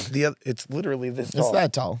log? it's literally this It's tall.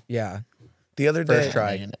 that tall. Yeah. The other First day,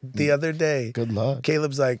 try. the other day, Good luck.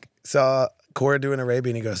 Caleb's like saw Cora do an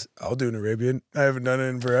Arabian. He goes, "I'll do an Arabian. I haven't done it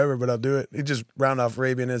in forever, but I'll do it." He just round off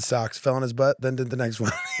Arabian in his socks, fell on his butt, then did the next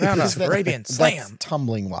one. Round He off just- Arabian That's slam.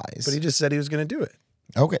 tumbling wise. But he just said he was going to do it.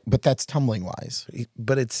 Okay, but that's tumbling wise.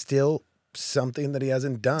 But it's still something that he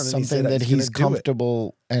hasn't done. And he Something said that he's he's gonna do it.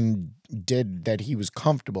 comfortable and did that he was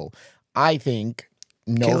comfortable. I think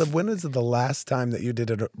no. Caleb, when was the last time that you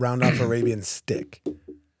did a round off Arabian stick?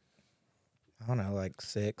 I don't know, like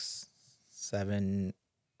 6, 7,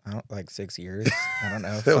 like 6 years. I don't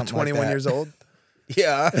know. So something 21 like that. years old.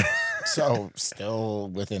 Yeah. So still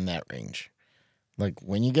within that range. Like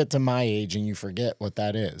when you get to my age and you forget what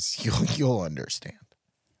that is, you'll understand.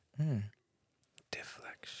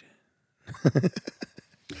 Deflection.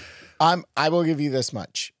 I will give you this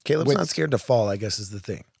much. Caleb's With- not scared to fall, I guess is the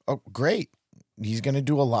thing. Oh, great. He's gonna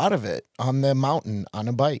do a lot of it on the mountain on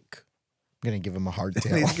a bike. I'm gonna give him a And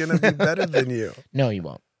hardtail. he's going to be better than you. No, he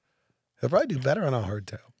won't. He'll probably do better on a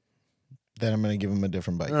hardtail. Then I'm gonna give him a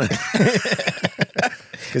different bike.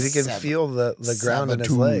 Because he can feel the ground in his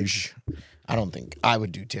legs. I don't think I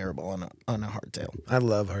would do terrible on a hardtail. I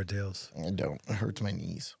love hardtails. I don't. It hurts my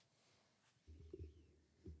knees.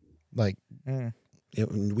 Like,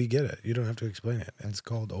 We get it. You don't have to explain it. It's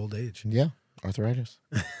called old age. yeah, arthritis.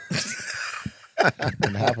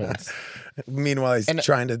 It happens. Meanwhile, he's And-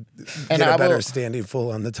 trying to and get I a better will- standing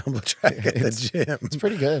full on the tumble track at the gym. It's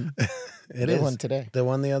pretty good. It Did is. one today. The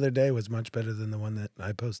one the other day was much better than the one that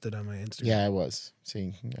I posted on my Instagram. Yeah, I was.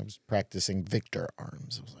 See, I was practicing Victor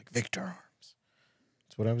arms. I was like, Victor arms.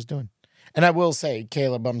 That's what I was doing. And I will say,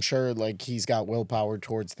 Caleb, I'm sure like he's got willpower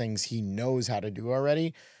towards things he knows how to do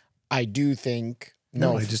already. I do think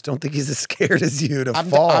No, I just don't think he's as scared as you to I'm-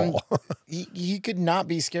 fall. he could not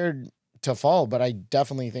be scared to fall, but I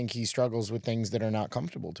definitely think he struggles with things that are not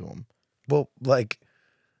comfortable to him. Well, like,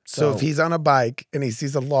 so So- if he's on a bike and he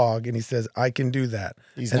sees a log and he says, "I can do that,"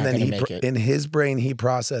 He's and not then gonna he make it. in his brain he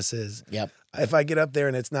processes, Yep. if I get up there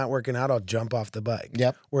and it's not working out, I'll jump off the bike.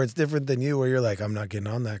 Yep. Where it's different than you, where you're like, I'm not getting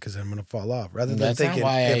on that because I'm going to fall off. Rather than That's not thinking,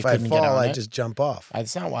 why I if I couldn't get fall, on I it. just jump off.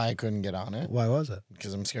 That's not why I couldn't get on it, Why was it?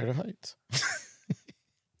 because I'm scared of heights.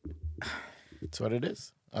 That's what it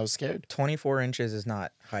is. I was scared. 24 inches is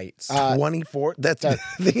not heights. 24. That's does-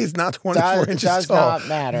 the thing. He's not 24 inches does tall. not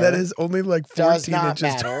matter. That is only like 14 Does not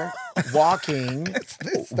inches matter. Walking,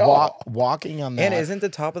 this tall. walking on that. and isn't the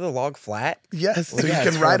top of the log flat? Yes, so yeah, you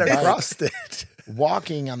it's can for a ride bike. across it.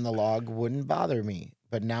 Walking on the log wouldn't bother me,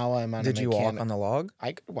 but now I'm on. Did a you walk on the log?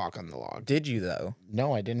 I could walk on the log. Did you, though?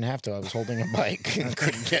 No, I didn't have to. I was holding a bike and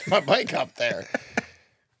couldn't get my bike up there. But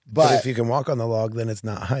But if you can walk on the log, then it's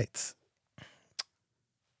not heights.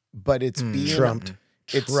 it's being Trumped.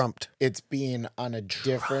 It's Trumped. it's being on a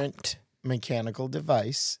different mechanical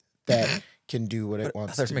device that can do what it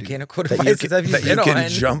wants Other to mechanical That you devices can, have you that you been can on?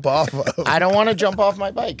 jump off of. do. I don't want to jump off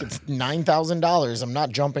my bike. It's $9,000. I'm not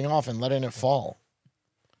jumping off and letting it fall.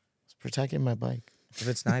 It's protecting my bike. If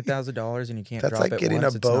it's $9,000 and you can't That's drop like it getting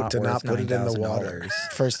once, a it's boat to worth not put it in the water. $9,000.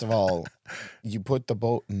 First of all, you put the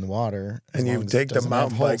boat in the water as And you long as it take the doesn't have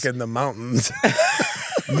mountain bike holes. in the mountains.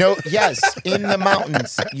 No, yes, in the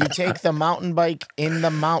mountains. You take the mountain bike in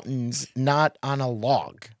the mountains, not on a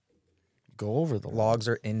log. Go over the log. Logs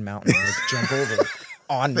are in mountains. Jump over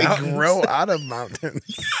on They mountains. grow out of mountains.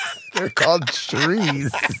 They're called trees.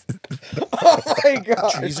 Oh my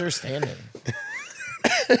god. Trees are standing.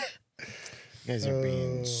 You guys are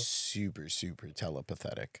being super, super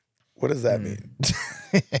telepathic. What does that mean?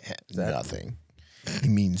 Nothing. It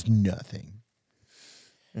means nothing.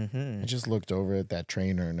 Mm-hmm. I just looked over at that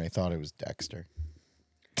trainer and I thought it was Dexter.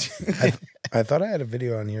 I thought I had a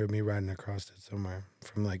video on here of me riding across it somewhere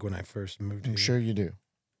from like when I first moved I'm here. sure you do.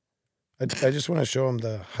 I just want to show him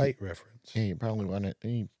the height reference. Yeah, you probably want it.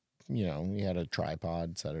 He had a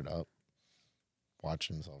tripod, set it up, watch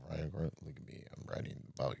himself ride. Look at me, I'm riding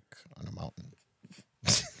the bike on a mountain.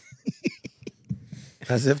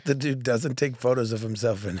 As if the dude doesn't take photos of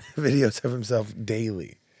himself and videos of himself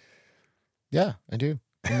daily. Yeah, I do.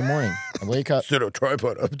 In the morning, I wake up. Sit a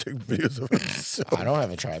tripod up, take videos of himself. I don't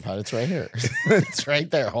have a tripod. It's right here. It's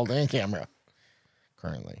right there, holding a camera.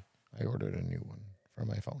 Currently, I ordered a new one for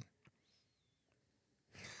my phone.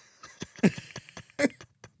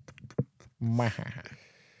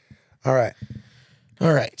 All right.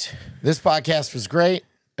 All right. This podcast was great.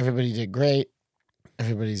 Everybody did great.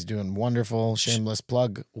 Everybody's doing wonderful. Shameless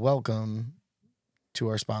plug. Welcome to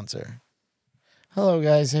our sponsor. Hello,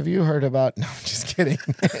 guys. Have you heard about... No, I'm just kidding.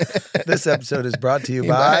 This episode is brought to you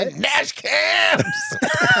by Nash Camps.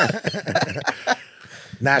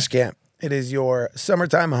 Nash Camp. It is your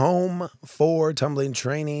summertime home for tumbling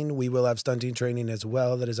training. We will have stunting training as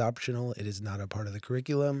well. That is optional. It is not a part of the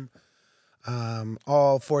curriculum.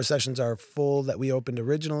 All 4 sessions are full that we opened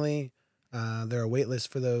originally. There are wait lists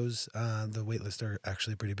for those. The wait lists are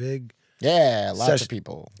actually pretty big. Yeah, lots of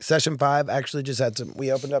people. Session 5 actually just had some.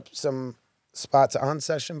 We opened up some spots on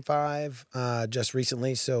session 5 just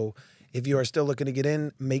recently. So if you are still looking to get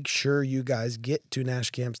in, make sure you guys get to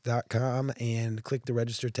nashcamps.com and click the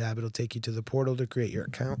register tab. It'll take you to the portal to create your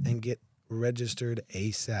account and get registered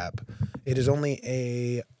ASAP. It is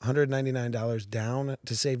only $199 down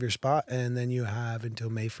to save your spot, and then you have until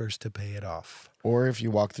May 1st to pay it off. Or if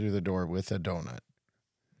you walk through the door with a donut.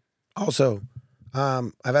 Also,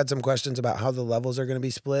 I've had some questions about how the levels are going to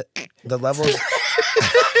be split. The levels...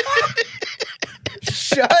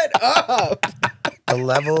 Shut up. The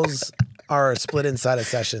levels are split inside a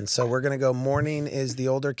session. So we're going to go morning is the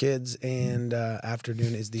older kids and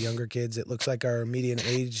afternoon is the younger kids. It looks like our median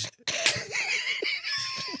age...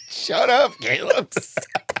 Shut up, Caleb.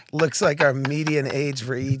 Looks like our median age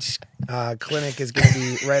for each clinic is going to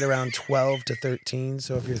be right around 12 to 13.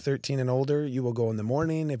 So if you're 13 and older, you will go in the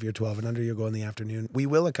morning. If you're 12 and under, you'll go in the afternoon. We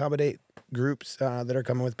will accommodate groups that are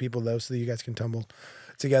coming with people, though, so that you guys can tumble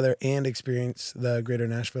together and experience the greater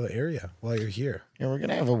Nashville area while you're here. Yeah, we're going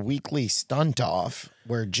to have a weekly stunt off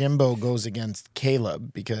where Jimbo goes against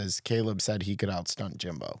Caleb because Caleb said he could outstunt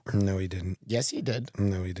Jimbo. No, he didn't. Yes, he did.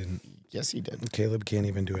 No, he didn't. Yes, he did. Caleb can't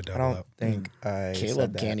even do a I double don't up. think I Caleb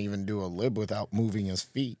said that. can't even do a lib without moving his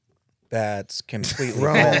feet. That's completely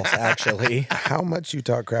Roman. false, actually. How much you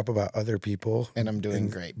talk crap about other people And I'm doing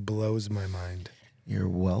great. blows my mind. You're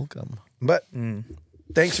welcome. But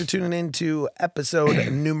thanks for tuning in to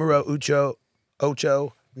episode numero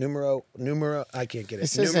numero, I can't get it.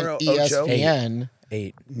 This is Numero an ocho. ESPN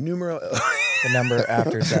 8, Numero. the number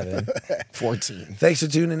after 7. 14. Thanks for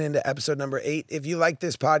tuning in to episode number 8. If you like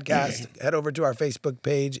this podcast, head over to our Facebook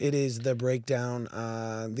page. It is The Breakdown.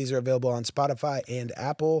 These are available on Spotify and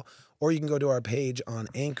Apple, or you can go to our page on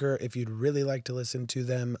Anchor if you'd really like to listen to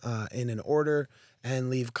them in an order and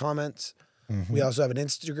leave comments. We also have an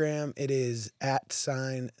Instagram. It is @THEPBRKDWN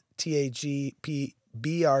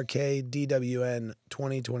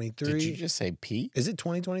 2023. Did you just say P? Is it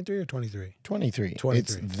 2023 or 23? 23. 23.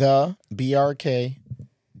 It's the BRK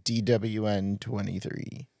DWN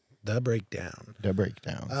 23. The Breakdown. The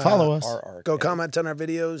Breakdown. Follow us. Go comment on our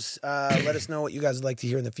videos. Let us know what you guys would like to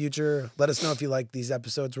hear in the future. Let us know if you like these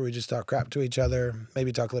episodes where we just talk crap to each other.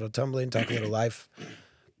 Maybe talk a little tumbling, talk a little life.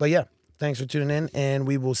 But yeah, thanks for tuning in, and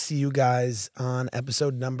we will see you guys on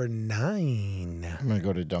episode number 9. I'm going to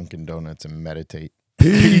go to Dunkin' Donuts and meditate.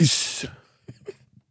 Peace.